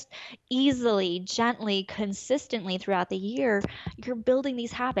just easily, gently, consistently throughout the year, you're building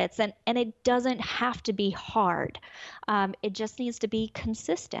these habits and it doesn't have to be hard. It just needs to be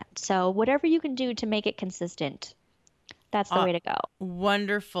consistent. So whatever you can do to make it consistent, that's the way to go.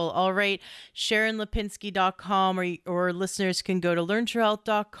 Wonderful. All right. SharonLipinski.com or listeners can go to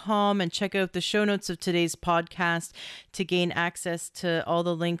learntruehealth.com and check out the show notes of today's podcast to gain access to all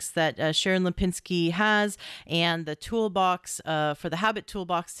the links that Sharon Lipinski has and the toolbox for the habit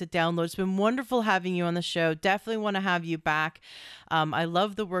toolbox to download. It's been wonderful having you on the show. Definitely want to have you back. I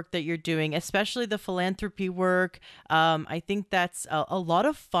love the work that you're doing, especially the philanthropy work. I think that's a lot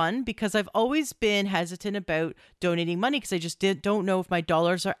of fun because I've always been hesitant about donating money because I just don't know if my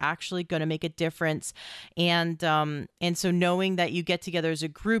dollars are actually going to make a difference. And so knowing that you get together as a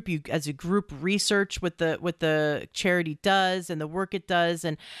group, you research what the charity does and the work it does,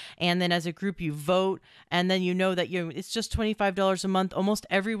 and then as a group you vote, and then that it's just $25 a month. Almost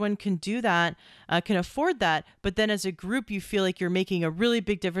everyone can do that, can afford that. But then as a group, you feel like you're making a really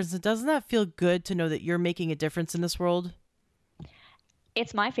big difference. And doesn't that feel good to know that you're making a difference in this world?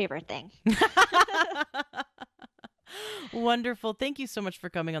 It's my favorite thing. Wonderful. Thank you so much for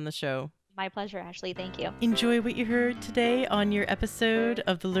coming on the show. My pleasure, Ashley. Thank you. Enjoy what you heard today on your episode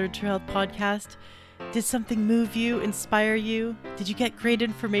of the Learn True Health podcast. Did something move you, inspire you? Did you get great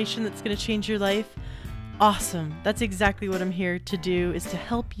information that's going to change your life? Awesome. That's exactly what I'm here to do, is to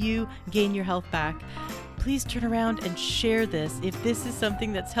help you gain your health back. Please turn around and share this. If this is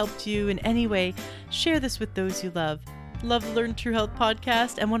something that's helped you in any way, share this with those you love. Love the Learn True Health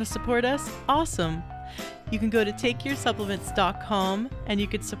podcast and want to support us? Awesome. You can go to takeyoursupplements.com and you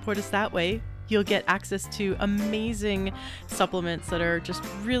can support us that way. You'll get access to amazing supplements that are just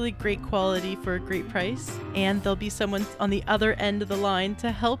really great quality for a great price. And there'll be someone on the other end of the line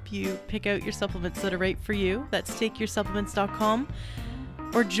to help you pick out your supplements that are right for you. That's takeyoursupplements.com.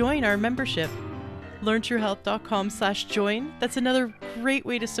 Or join our membership, learntruehealth.com/join. That's another great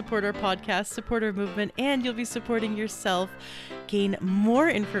way to support our podcast, support our movement, and you'll be supporting yourself. Gain more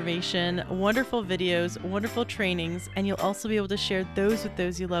information, wonderful videos, wonderful trainings, and you'll also be able to share those with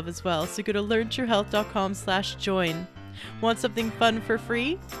those you love as well. So go to learntruehealth.com/join. Want something fun for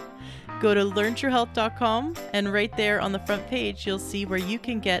free? Go to learntruehealth.com, and right there on the front page, you'll see where you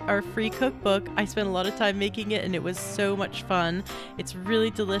can get our free cookbook. I spent a lot of time making it, and it was so much fun. It's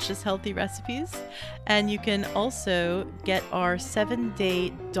really delicious, healthy recipes. And you can also get our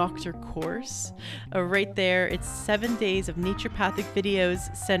 7-day doctor course. Right there, it's 7 days of naturopathic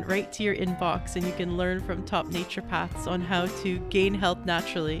videos sent right to your inbox, and you can learn from top naturopaths on how to gain health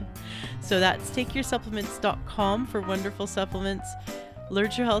naturally. So that's takeyoursupplements.com for wonderful supplements.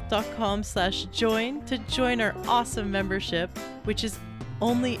 learntruehealth.com/join to join our awesome membership, which is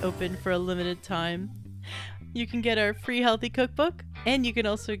only open for a limited time. You can get our free healthy cookbook, and you can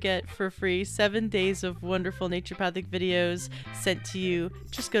also get for free 7 days of wonderful naturopathic videos sent to you.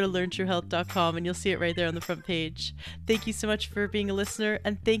 Just go to learntruehealth.com and you'll see it right there on the front page. Thank you so much for being a listener,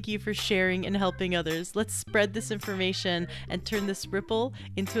 and thank you for sharing and helping others. Let's spread this information and turn this ripple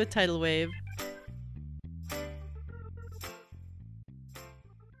into a tidal wave.